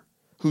governor,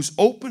 who's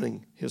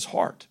opening his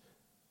heart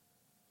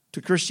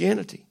to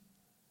Christianity.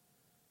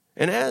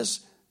 And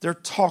as they're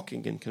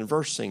talking and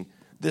conversing,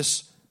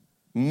 this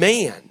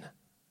man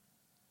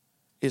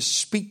is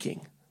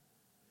speaking.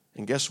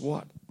 And guess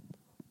what?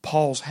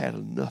 Paul's had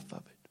enough of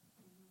it.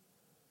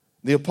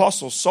 The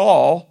apostle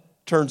Saul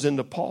turns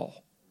into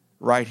Paul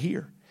right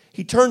here.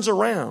 He turns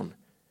around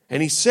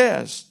and he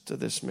says to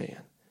this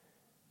man,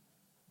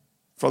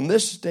 from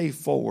this day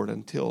forward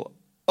until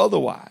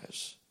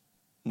otherwise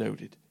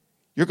noted,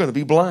 you're going to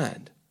be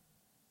blind.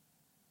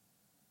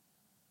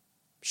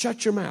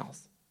 Shut your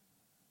mouth.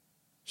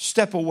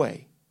 Step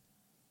away.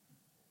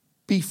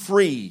 Be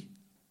free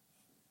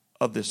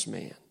of this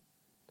man.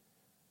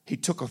 He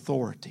took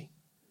authority.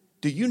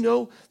 Do you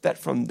know that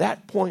from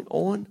that point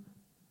on,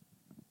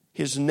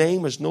 his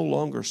name is no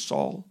longer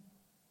Saul,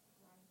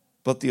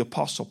 but the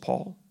Apostle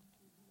Paul?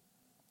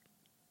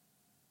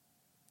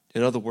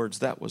 In other words,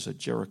 that was a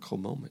Jericho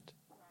moment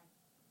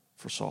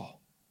for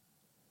Saul.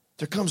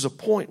 There comes a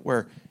point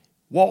where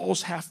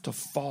walls have to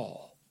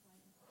fall,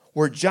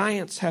 where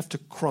giants have to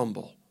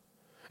crumble,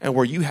 and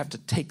where you have to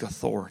take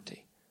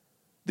authority.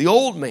 The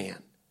old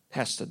man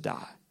has to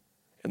die,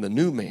 and the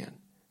new man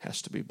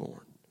has to be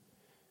born.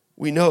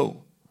 We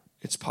know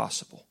it's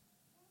possible.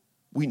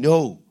 We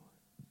know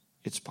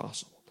it's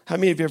possible. How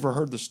many of you ever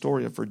heard the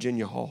story of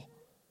Virginia Hall?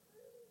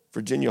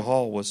 Virginia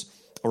Hall was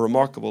a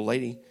remarkable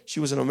lady. She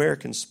was an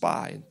American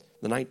spy in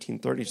the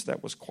 1930s.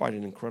 That was quite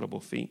an incredible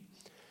feat.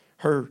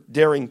 Her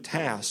daring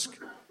task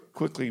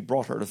quickly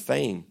brought her to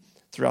fame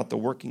throughout the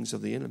workings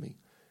of the enemy.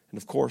 And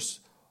of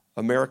course,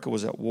 America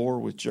was at war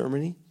with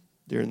Germany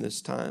during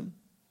this time.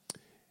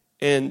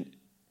 And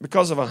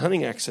because of a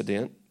hunting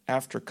accident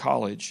after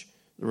college,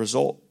 the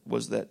result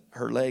was that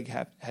her leg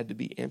had to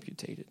be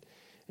amputated.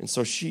 And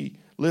so she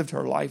lived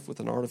her life with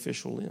an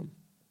artificial limb.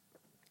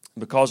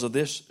 Because of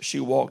this,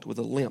 she walked with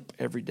a limp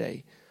every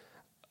day.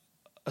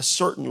 A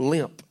certain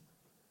limp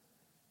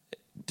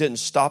didn't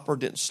stop her,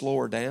 didn't slow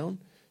her down.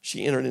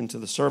 She entered into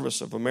the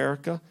service of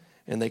America,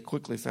 and they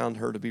quickly found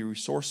her to be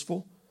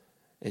resourceful,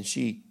 and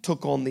she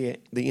took on the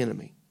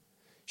enemy.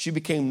 She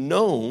became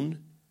known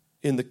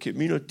in the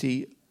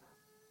community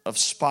of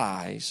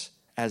spies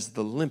as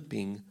the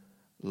limping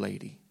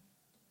lady.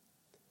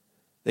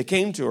 They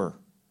came to her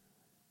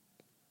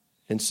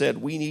and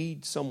said, we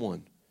need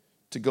someone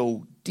to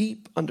go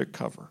deep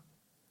undercover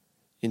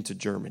into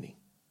Germany.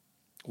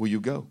 Will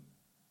you go?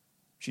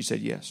 She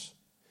said yes.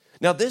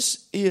 Now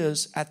this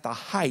is at the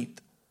height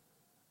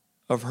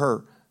of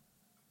her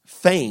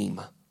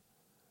fame.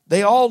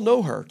 They all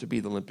know her to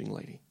be the limping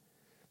lady.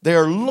 They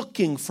are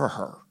looking for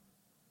her.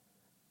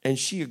 And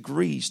she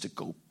agrees to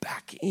go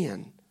back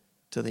in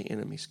to the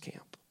enemy's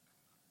camp.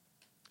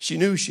 She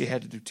knew she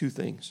had to do two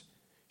things.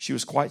 She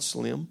was quite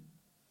slim.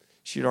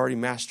 She had already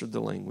mastered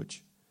the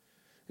language.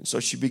 And so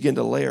she began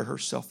to layer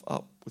herself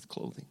up with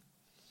clothing.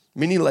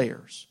 Many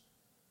layers.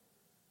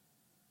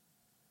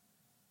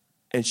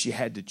 And she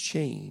had to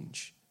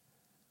change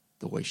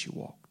the way she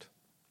walked.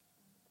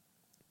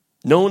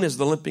 Known as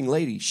the limping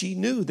lady, she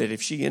knew that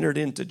if she entered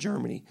into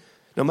Germany,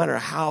 no matter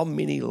how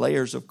many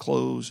layers of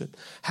clothes and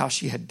how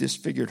she had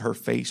disfigured her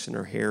face and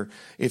her hair,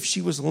 if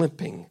she was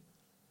limping,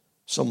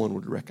 someone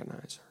would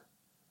recognize her.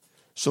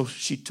 So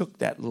she took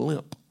that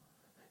limp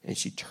and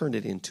she turned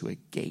it into a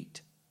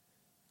gait.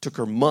 Took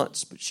her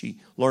months, but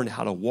she learned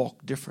how to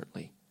walk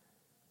differently.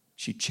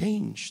 She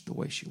changed the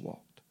way she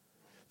walked.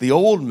 The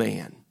old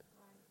man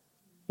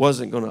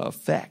wasn't going to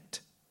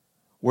affect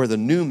where the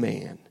new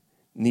man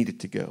needed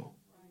to go.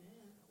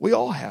 We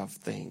all have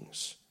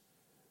things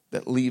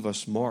that leave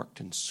us marked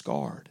and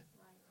scarred.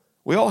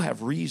 We all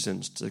have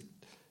reasons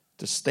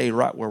to stay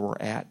right where we're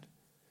at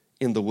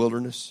in the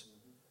wilderness.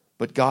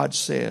 But God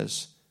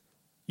says,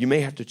 you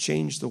may have to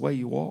change the way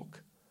you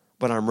walk,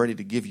 but I'm ready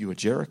to give you a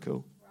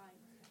Jericho.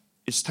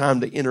 It's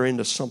time to enter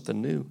into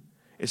something new.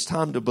 It's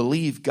time to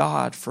believe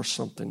God for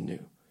something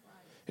new.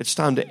 It's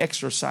time to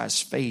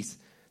exercise faith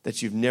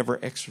that you've never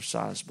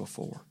exercised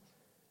before.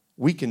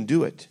 We can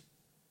do it.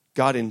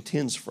 God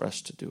intends for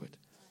us to do it.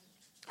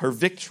 Her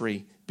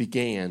victory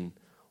began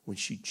when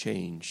she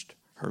changed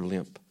her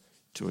limp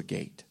to a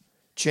gait.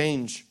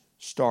 Change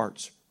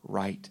starts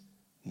right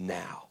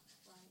now.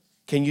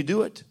 Can you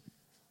do it?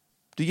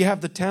 Do you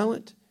have the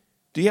talent?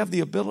 Do you have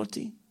the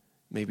ability?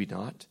 Maybe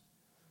not.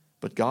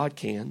 But God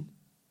can.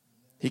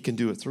 He can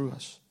do it through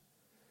us.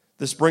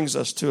 This brings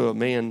us to a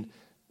man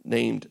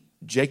named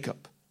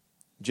Jacob.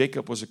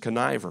 Jacob was a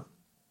conniver.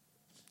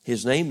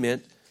 His name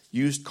meant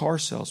used car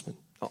salesman.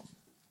 Oh,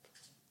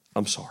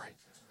 I'm sorry.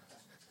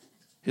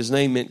 His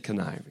name meant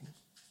conniving.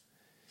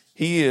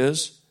 He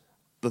is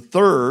the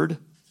third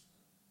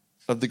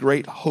of the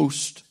great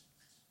host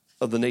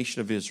of the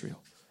nation of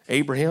Israel.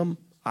 Abraham,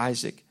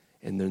 Isaac,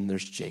 and then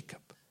there's Jacob.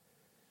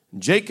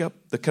 Jacob,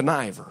 the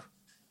conniver,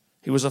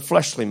 he was a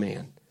fleshly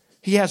man.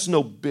 He has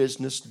no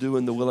business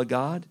doing the will of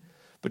God,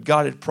 but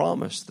God had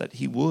promised that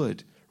he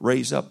would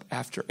raise up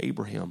after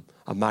Abraham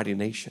a mighty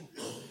nation.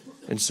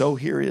 And so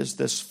here is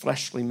this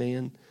fleshly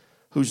man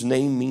whose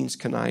name means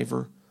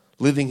conniver,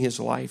 living his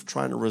life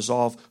trying to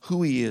resolve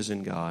who he is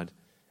in God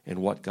and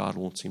what God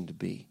wants him to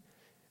be.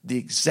 The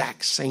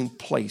exact same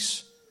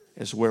place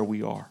as where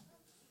we are.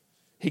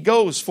 He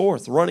goes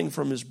forth running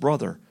from his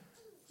brother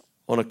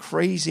on a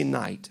crazy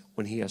night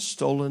when he has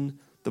stolen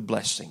the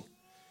blessing.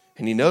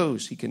 And he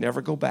knows he can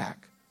never go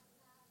back.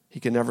 He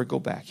can never go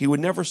back. He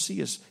would never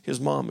see his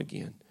mom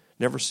again,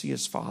 never see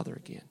his father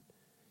again.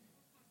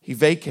 He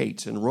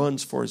vacates and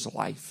runs for his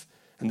life.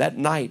 And that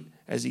night,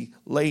 as he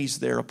lays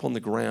there upon the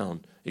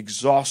ground,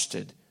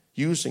 exhausted,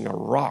 using a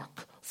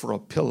rock for a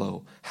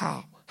pillow,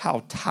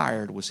 how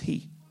tired was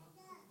he?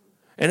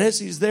 And as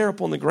he's there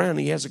upon the ground,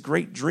 he has a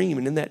great dream.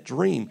 And in that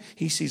dream,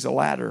 he sees a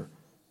ladder.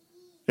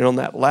 And on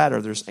that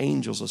ladder, there's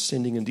angels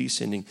ascending and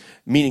descending,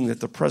 meaning that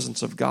the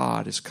presence of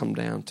God has come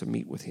down to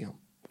meet with him.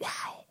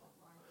 Wow.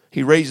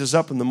 He raises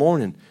up in the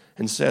morning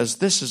and says,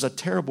 this is a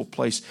terrible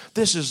place.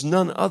 This is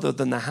none other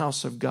than the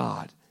house of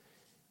God.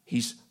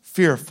 He's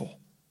fearful.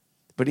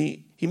 But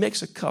he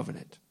makes a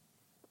covenant.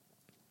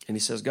 And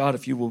he says, God,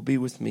 if you will be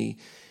with me,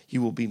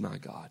 you will be my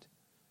God.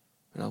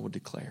 And I will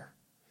declare.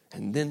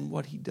 And then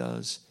what he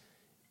does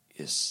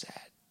is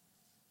sad.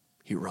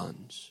 He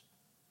runs.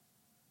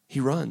 He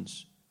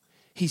runs.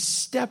 He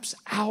steps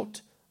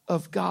out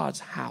of God's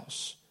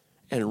house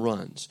and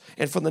runs.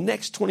 And for the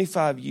next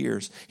 25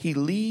 years, he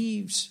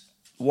leaves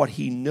what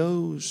he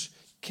knows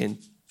can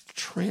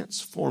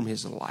transform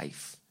his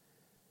life.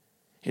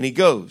 And he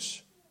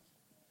goes.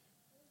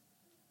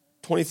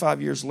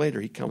 25 years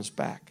later, he comes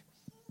back.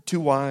 2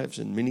 wives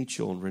and many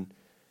children.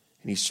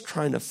 And he's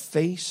trying to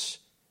face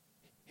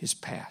his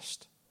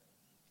past.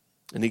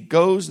 And he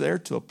goes there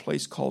to a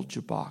place called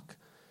Jabbok.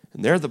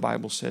 And there the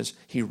Bible says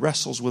he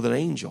wrestles with an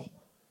angel.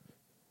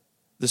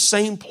 The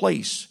same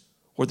place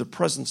where the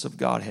presence of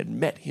God had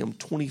met him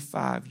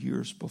 25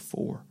 years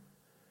before.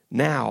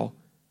 Now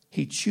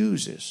he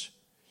chooses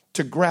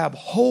to grab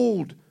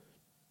hold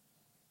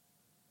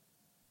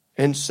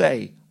and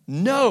say,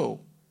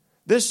 no,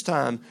 this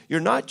time you're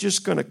not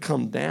just going to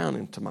come down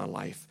into my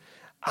life.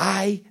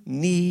 I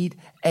need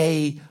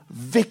a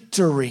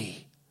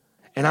victory.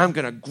 And I'm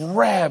going to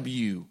grab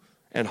you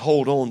and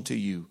hold on to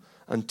you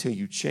until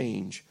you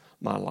change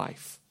my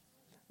life.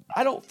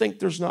 I don't think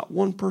there's not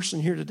one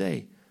person here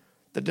today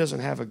that doesn't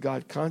have a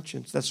God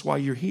conscience. That's why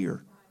you're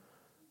here.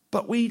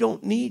 But we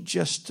don't need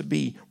just to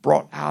be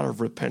brought out of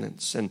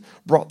repentance and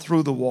brought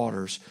through the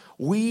waters.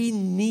 We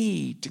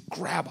need to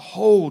grab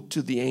hold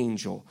to the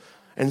angel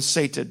and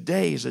say,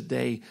 today is a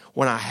day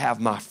when I have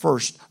my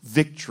first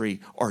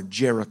victory or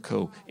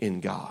Jericho in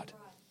God.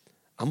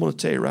 I'm going to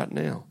tell you right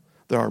now,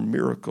 there are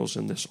miracles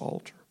in this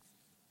altar.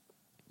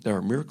 There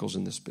are miracles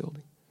in this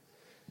building.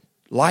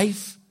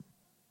 Life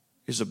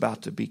is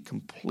about to be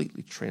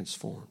completely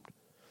transformed.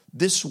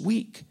 This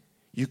week,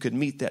 you could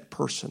meet that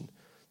person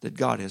that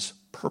God has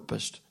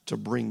purposed to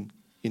bring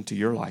into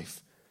your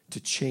life to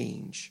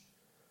change.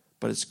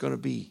 But it's going to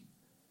be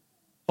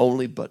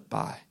only but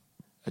by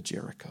a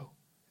Jericho.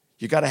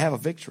 You got to have a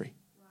victory.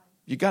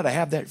 You got to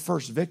have that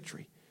first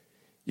victory.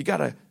 You got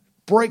to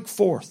break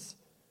forth.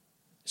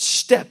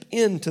 Step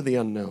into the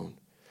unknown.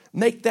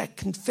 Make that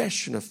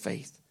confession of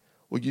faith.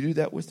 Will you do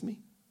that with me?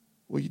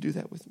 Will you do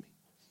that with me?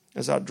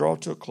 As I draw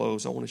to a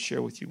close, I want to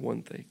share with you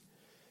one thing.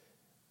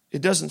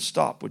 It doesn't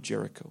stop with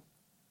Jericho.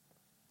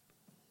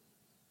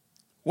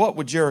 What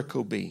would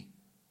Jericho be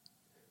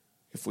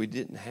if we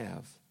didn't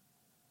have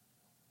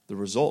the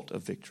result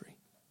of victory?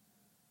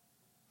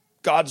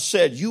 God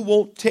said, you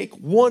won't take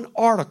one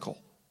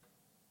article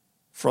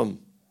from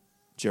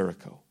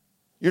Jericho.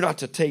 You're not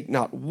to take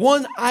not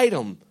one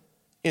item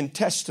in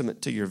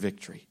testament to your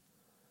victory.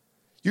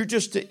 You're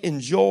just to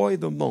enjoy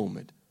the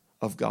moment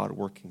of God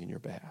working in your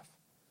behalf.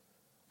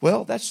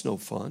 Well, that's no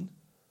fun.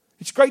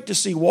 It's great to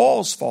see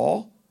walls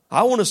fall.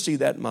 I want to see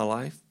that in my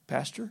life,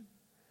 Pastor.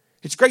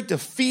 It's great to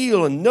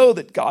feel and know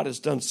that God has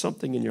done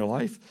something in your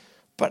life.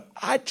 But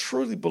I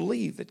truly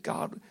believe that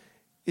God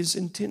is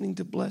intending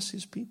to bless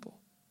his people.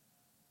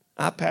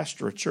 I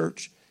pastor a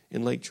church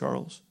in Lake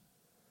Charles.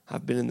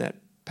 I've been in that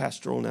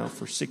pastoral now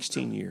for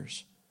 16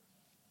 years.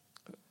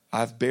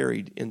 I've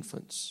buried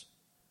infants.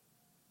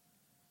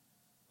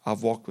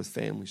 I've walked with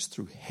families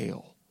through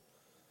hell.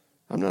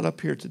 I'm not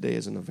up here today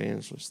as an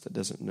evangelist that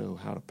doesn't know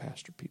how to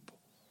pastor people.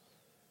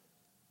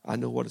 I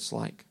know what it's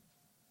like.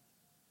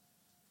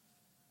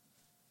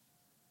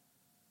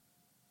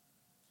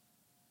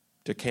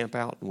 To camp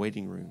out in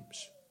waiting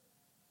rooms.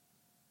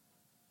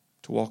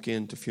 To walk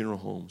into funeral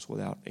homes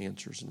without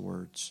answers and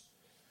words.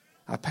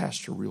 I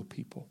pastor real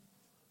people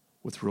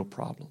with real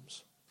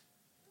problems.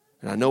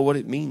 And I know what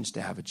it means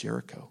to have a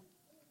Jericho.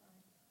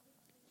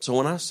 So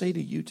when I say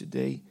to you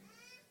today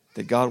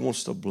that God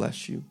wants to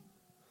bless you,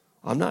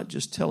 I'm not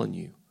just telling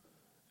you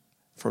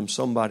from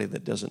somebody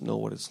that doesn't know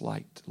what it's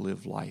like to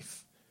live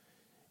life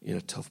in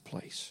a tough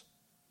place.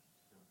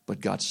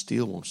 But God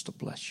still wants to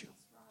bless you.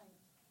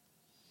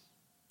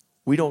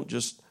 We don't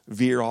just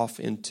veer off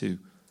into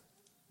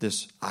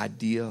this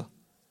idea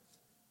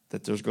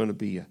that there's going to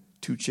be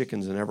 2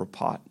 chickens in every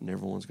pot and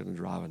everyone's going to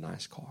drive a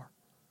nice car.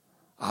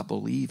 I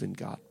believe in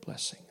God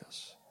blessing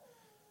us.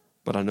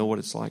 But I know what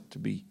it's like to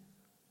be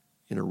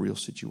in a real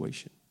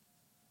situation.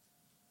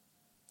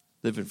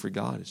 Living for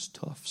God is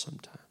tough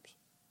sometimes.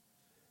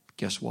 But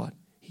guess what?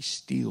 He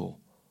still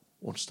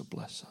wants to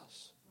bless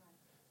us.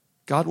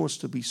 God wants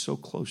to be so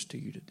close to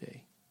you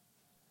today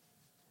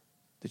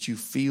that you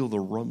feel the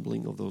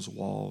rumbling of those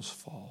walls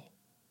fall.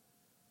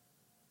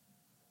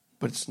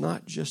 But it's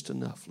not just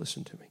enough,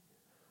 listen to me,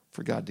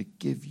 for God to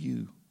give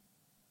you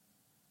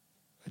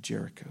a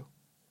Jericho.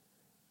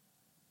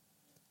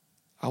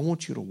 I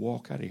want you to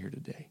walk out of here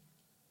today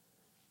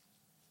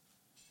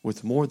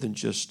with more than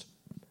just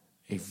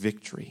a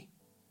victory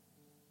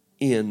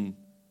in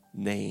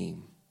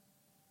name.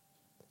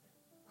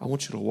 I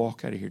want you to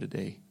walk out of here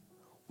today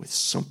with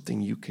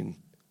something you can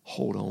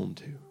hold on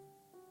to.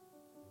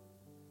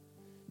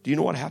 Do you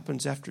know what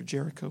happens after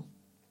Jericho?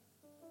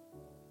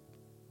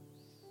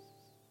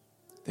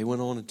 They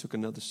went on and took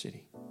another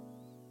city,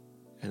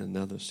 and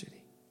another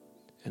city,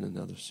 and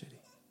another city,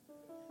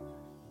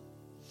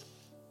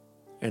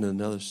 and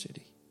another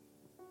city,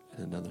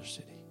 and another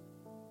city.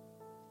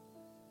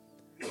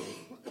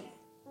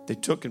 They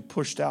took and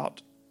pushed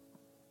out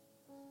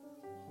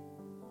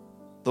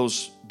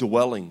those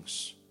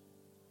dwellings,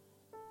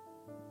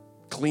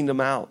 cleaned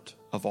them out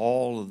of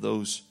all of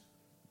those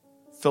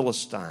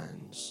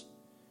Philistines,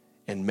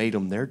 and made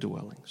them their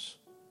dwellings.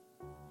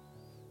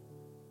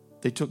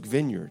 They took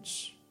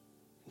vineyards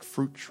and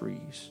fruit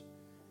trees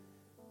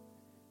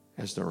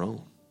as their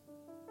own.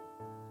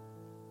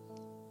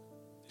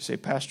 You say,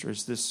 Pastor,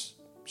 is this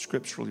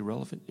scripturally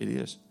relevant? It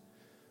is.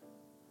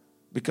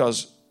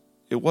 Because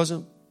it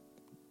wasn't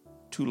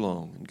too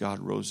long and God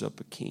rose up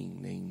a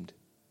king named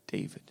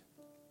David.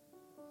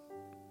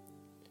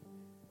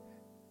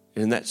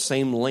 And in that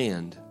same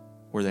land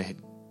where they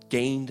had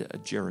gained a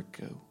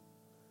Jericho,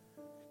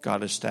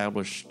 God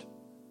established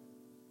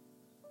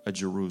a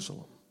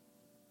Jerusalem,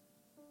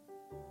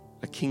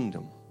 a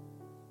kingdom.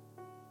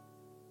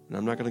 And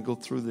I'm not going to go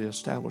through the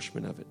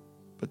establishment of it,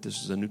 but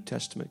this is a New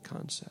Testament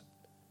concept.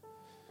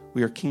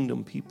 We are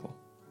kingdom people.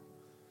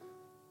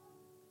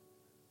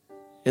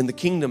 And the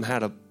kingdom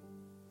had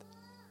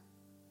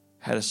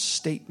a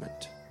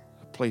statement,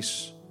 a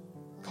place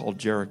called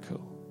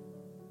Jericho.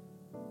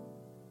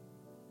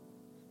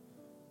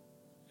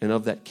 And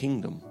of that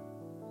kingdom,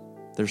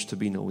 there's to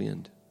be no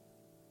end.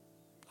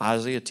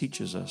 Isaiah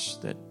teaches us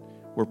that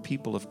we're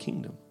people of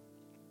kingdom.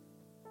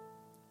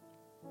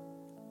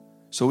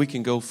 So we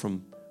can go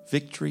from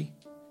victory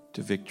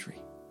to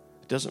victory.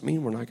 It doesn't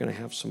mean we're not going to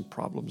have some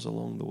problems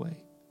along the way.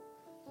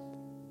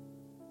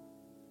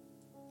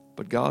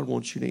 But God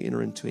wants you to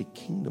enter into a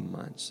kingdom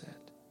mindset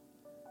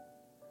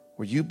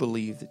where you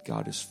believe that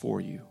God is for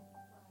you.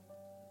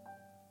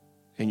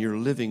 And you're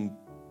living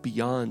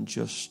beyond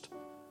just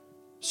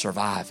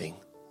surviving,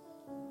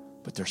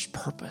 But there's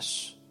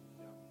purpose.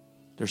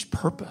 There's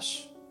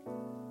purpose.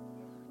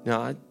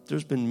 Now,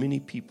 there's been many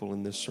people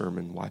in this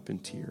sermon wiping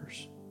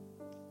tears.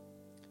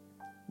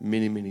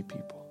 Many, many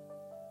people.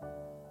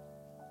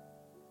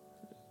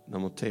 And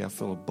I'm going to tell you, I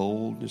feel a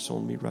boldness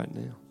on me right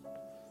now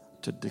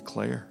to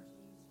declare.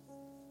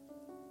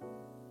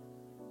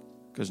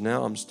 Because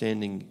now I'm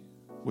standing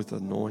with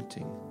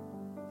anointing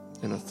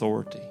and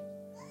authority.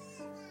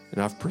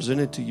 And I've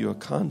presented to you a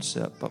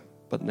concept,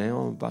 but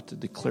now I'm about to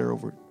declare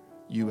over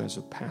you as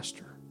a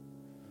pastor.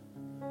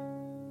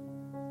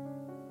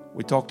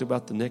 We talked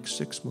about the next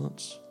 6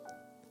 months.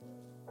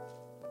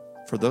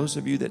 For those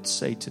of you that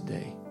say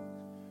today,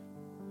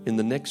 in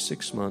the next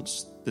 6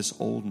 months, this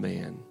old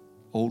man,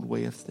 old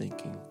way of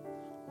thinking,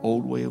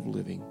 old way of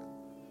living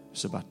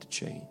is about to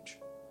change.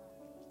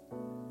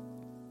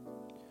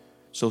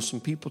 So some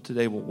people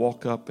today will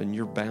walk up and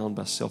you're bound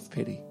by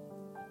self-pity.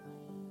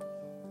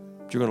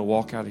 You're going to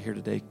walk out of here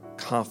today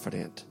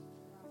confident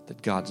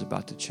that God's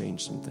about to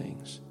change some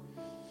things.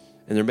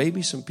 And there may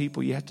be some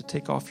people you have to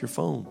take off your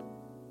phone.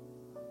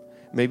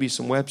 Maybe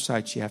some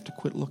websites you have to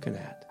quit looking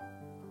at.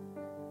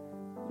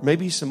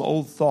 Maybe some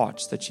old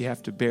thoughts that you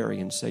have to bury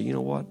and say, you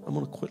know what? I'm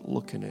going to quit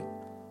looking at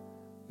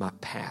my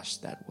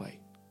past that way.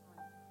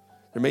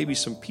 There may be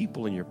some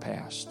people in your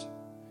past,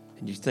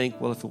 and you think,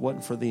 well, if it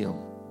wasn't for them,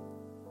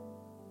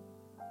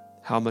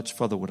 how much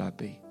further would I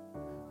be?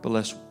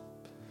 But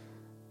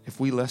if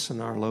we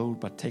lessen our load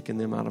by taking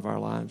them out of our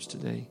lives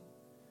today,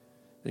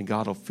 then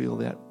God will fill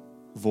that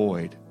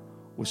void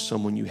with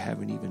someone you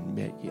haven't even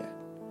met yet.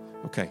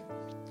 Okay.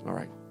 All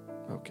right.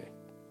 Okay.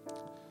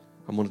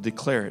 I'm going to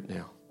declare it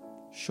now.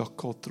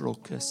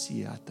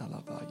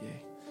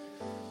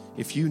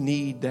 If you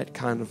need that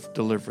kind of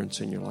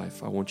deliverance in your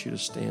life, I want you to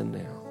stand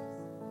now.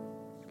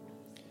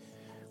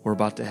 We're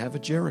about to have a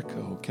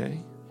Jericho, okay?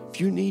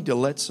 If you need to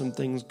let some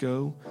things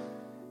go,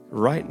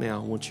 right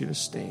now I want you to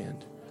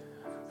stand.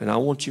 And I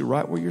want you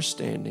right where you're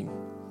standing,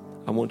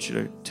 I want you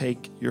to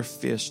take your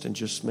fist and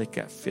just make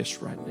that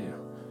fist right now.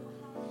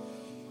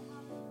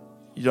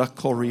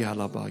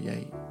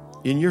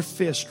 In your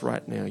fist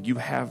right now, you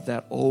have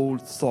that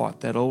old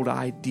thought, that old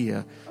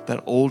idea,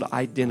 that old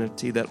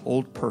identity, that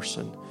old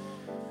person.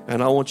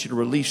 And I want you to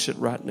release it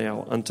right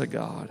now unto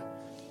God.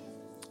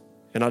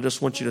 And I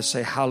just want you to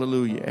say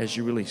hallelujah as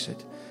you release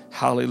it.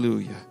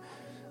 Hallelujah.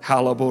 Now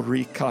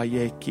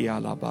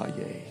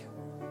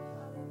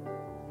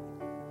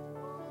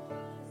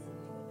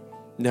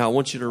I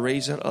want you to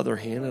raise that other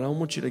hand and I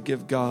want you to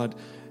give God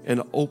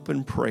an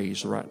open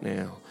praise right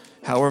now.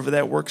 However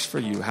that works for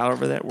you.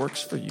 However that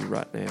works for you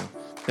right now.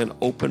 An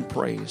open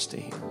praise to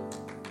Him.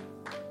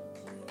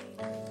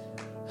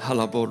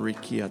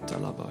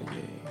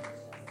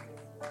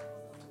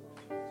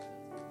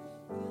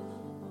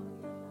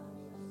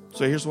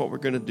 So here's what we're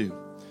going to do.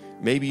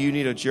 Maybe you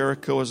need a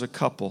Jericho as a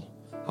couple.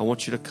 I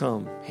want you to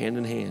come hand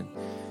in hand.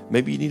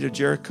 Maybe you need a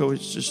Jericho.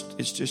 It's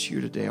just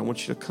you today. I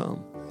want you to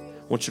come.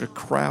 I want you to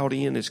crowd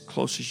in as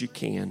close as you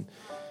can.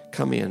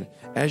 Come in.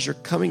 As you're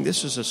coming,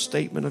 this is a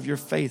statement of your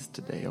faith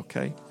today,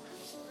 okay?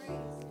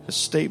 A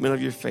statement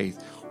of your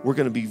faith. We're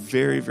going to be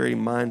very, very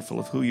mindful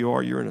of who you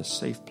are. You're in a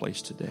safe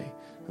place today,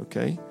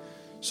 okay?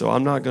 So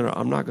I'm not going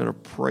to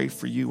pray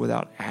for you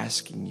without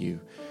asking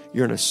you.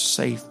 You're in a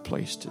safe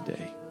place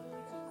today.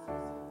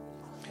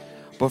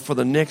 But for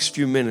the next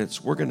few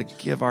minutes, we're going to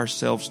give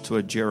ourselves to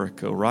a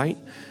Jericho, right?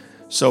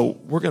 So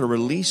we're going to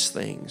release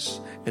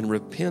things and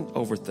repent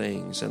over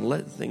things and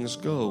let things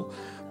go.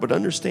 But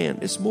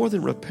understand, it's more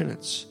than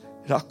repentance.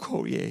 We're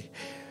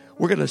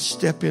going to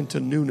step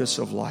into newness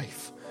of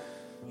life.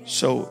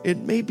 So it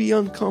may be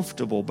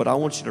uncomfortable, but I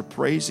want you to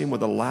praise Him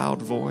with a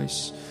loud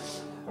voice.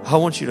 I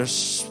want you to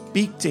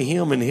speak to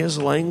Him in His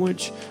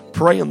language.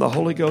 Pray in the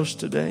Holy Ghost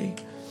today.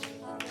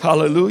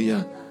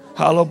 Hallelujah.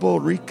 I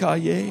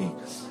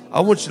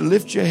want you to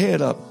lift your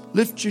head up.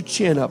 Lift your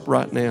chin up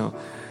right now.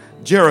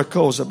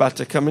 Jericho is about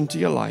to come into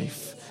your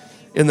life.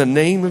 In the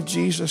name of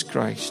Jesus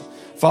Christ.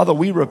 Father,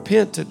 we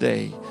repent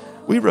today.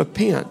 We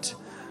repent,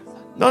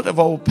 not of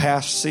old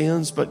past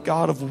sins, but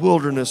God of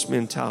wilderness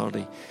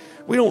mentality.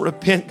 We don't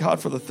repent, God,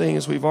 for the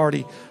things we've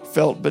already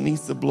felt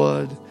beneath the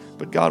blood.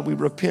 But God, we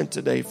repent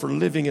today for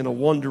living in a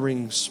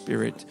wandering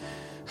spirit.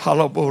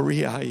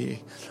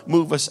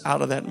 Move us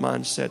out of that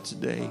mindset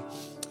today.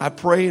 I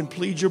pray and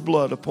plead your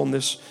blood upon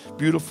this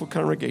beautiful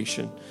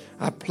congregation.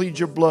 I plead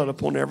your blood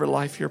upon every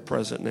life here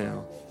present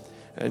now.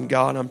 And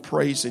God, I'm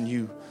praising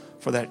you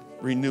for that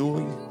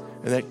renewing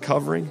and that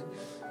covering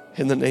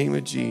in the name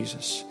of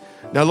Jesus.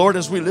 Now, Lord,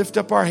 as we lift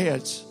up our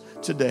heads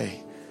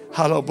today,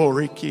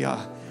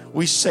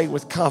 we say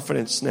with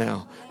confidence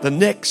now, the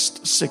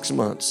next 6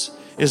 months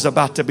is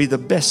about to be the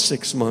best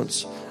 6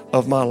 months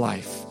of my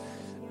life.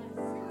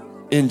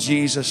 In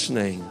Jesus'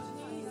 name.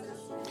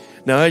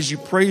 Now, as you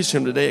praise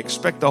Him today,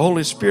 expect the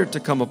Holy Spirit to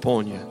come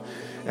upon you.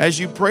 As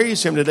you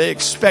praise Him today,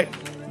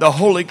 expect the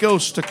Holy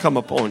Ghost to come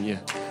upon you.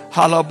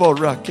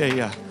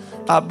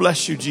 I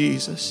bless you,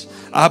 Jesus.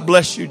 I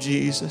bless you,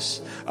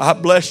 Jesus. I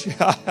bless you.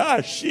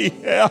 I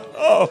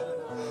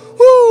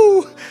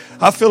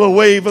feel a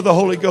wave of the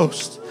Holy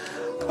Ghost.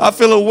 I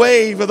feel a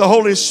wave of the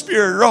Holy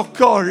Spirit.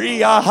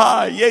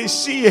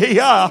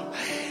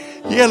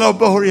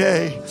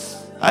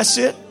 That's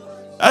it.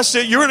 That's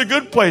it. You're in a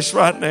good place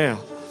right now.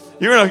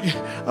 You're in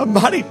a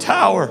mighty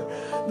tower.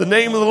 The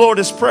name of the Lord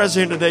is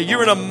present here today.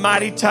 You're in a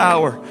mighty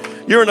tower.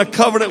 You're in a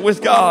covenant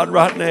with God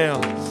right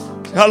now.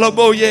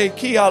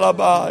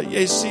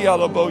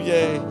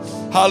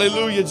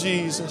 Hallelujah,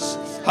 Jesus.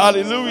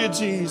 Hallelujah,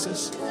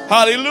 Jesus.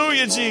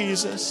 Hallelujah,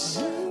 Jesus.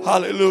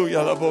 Hallelujah.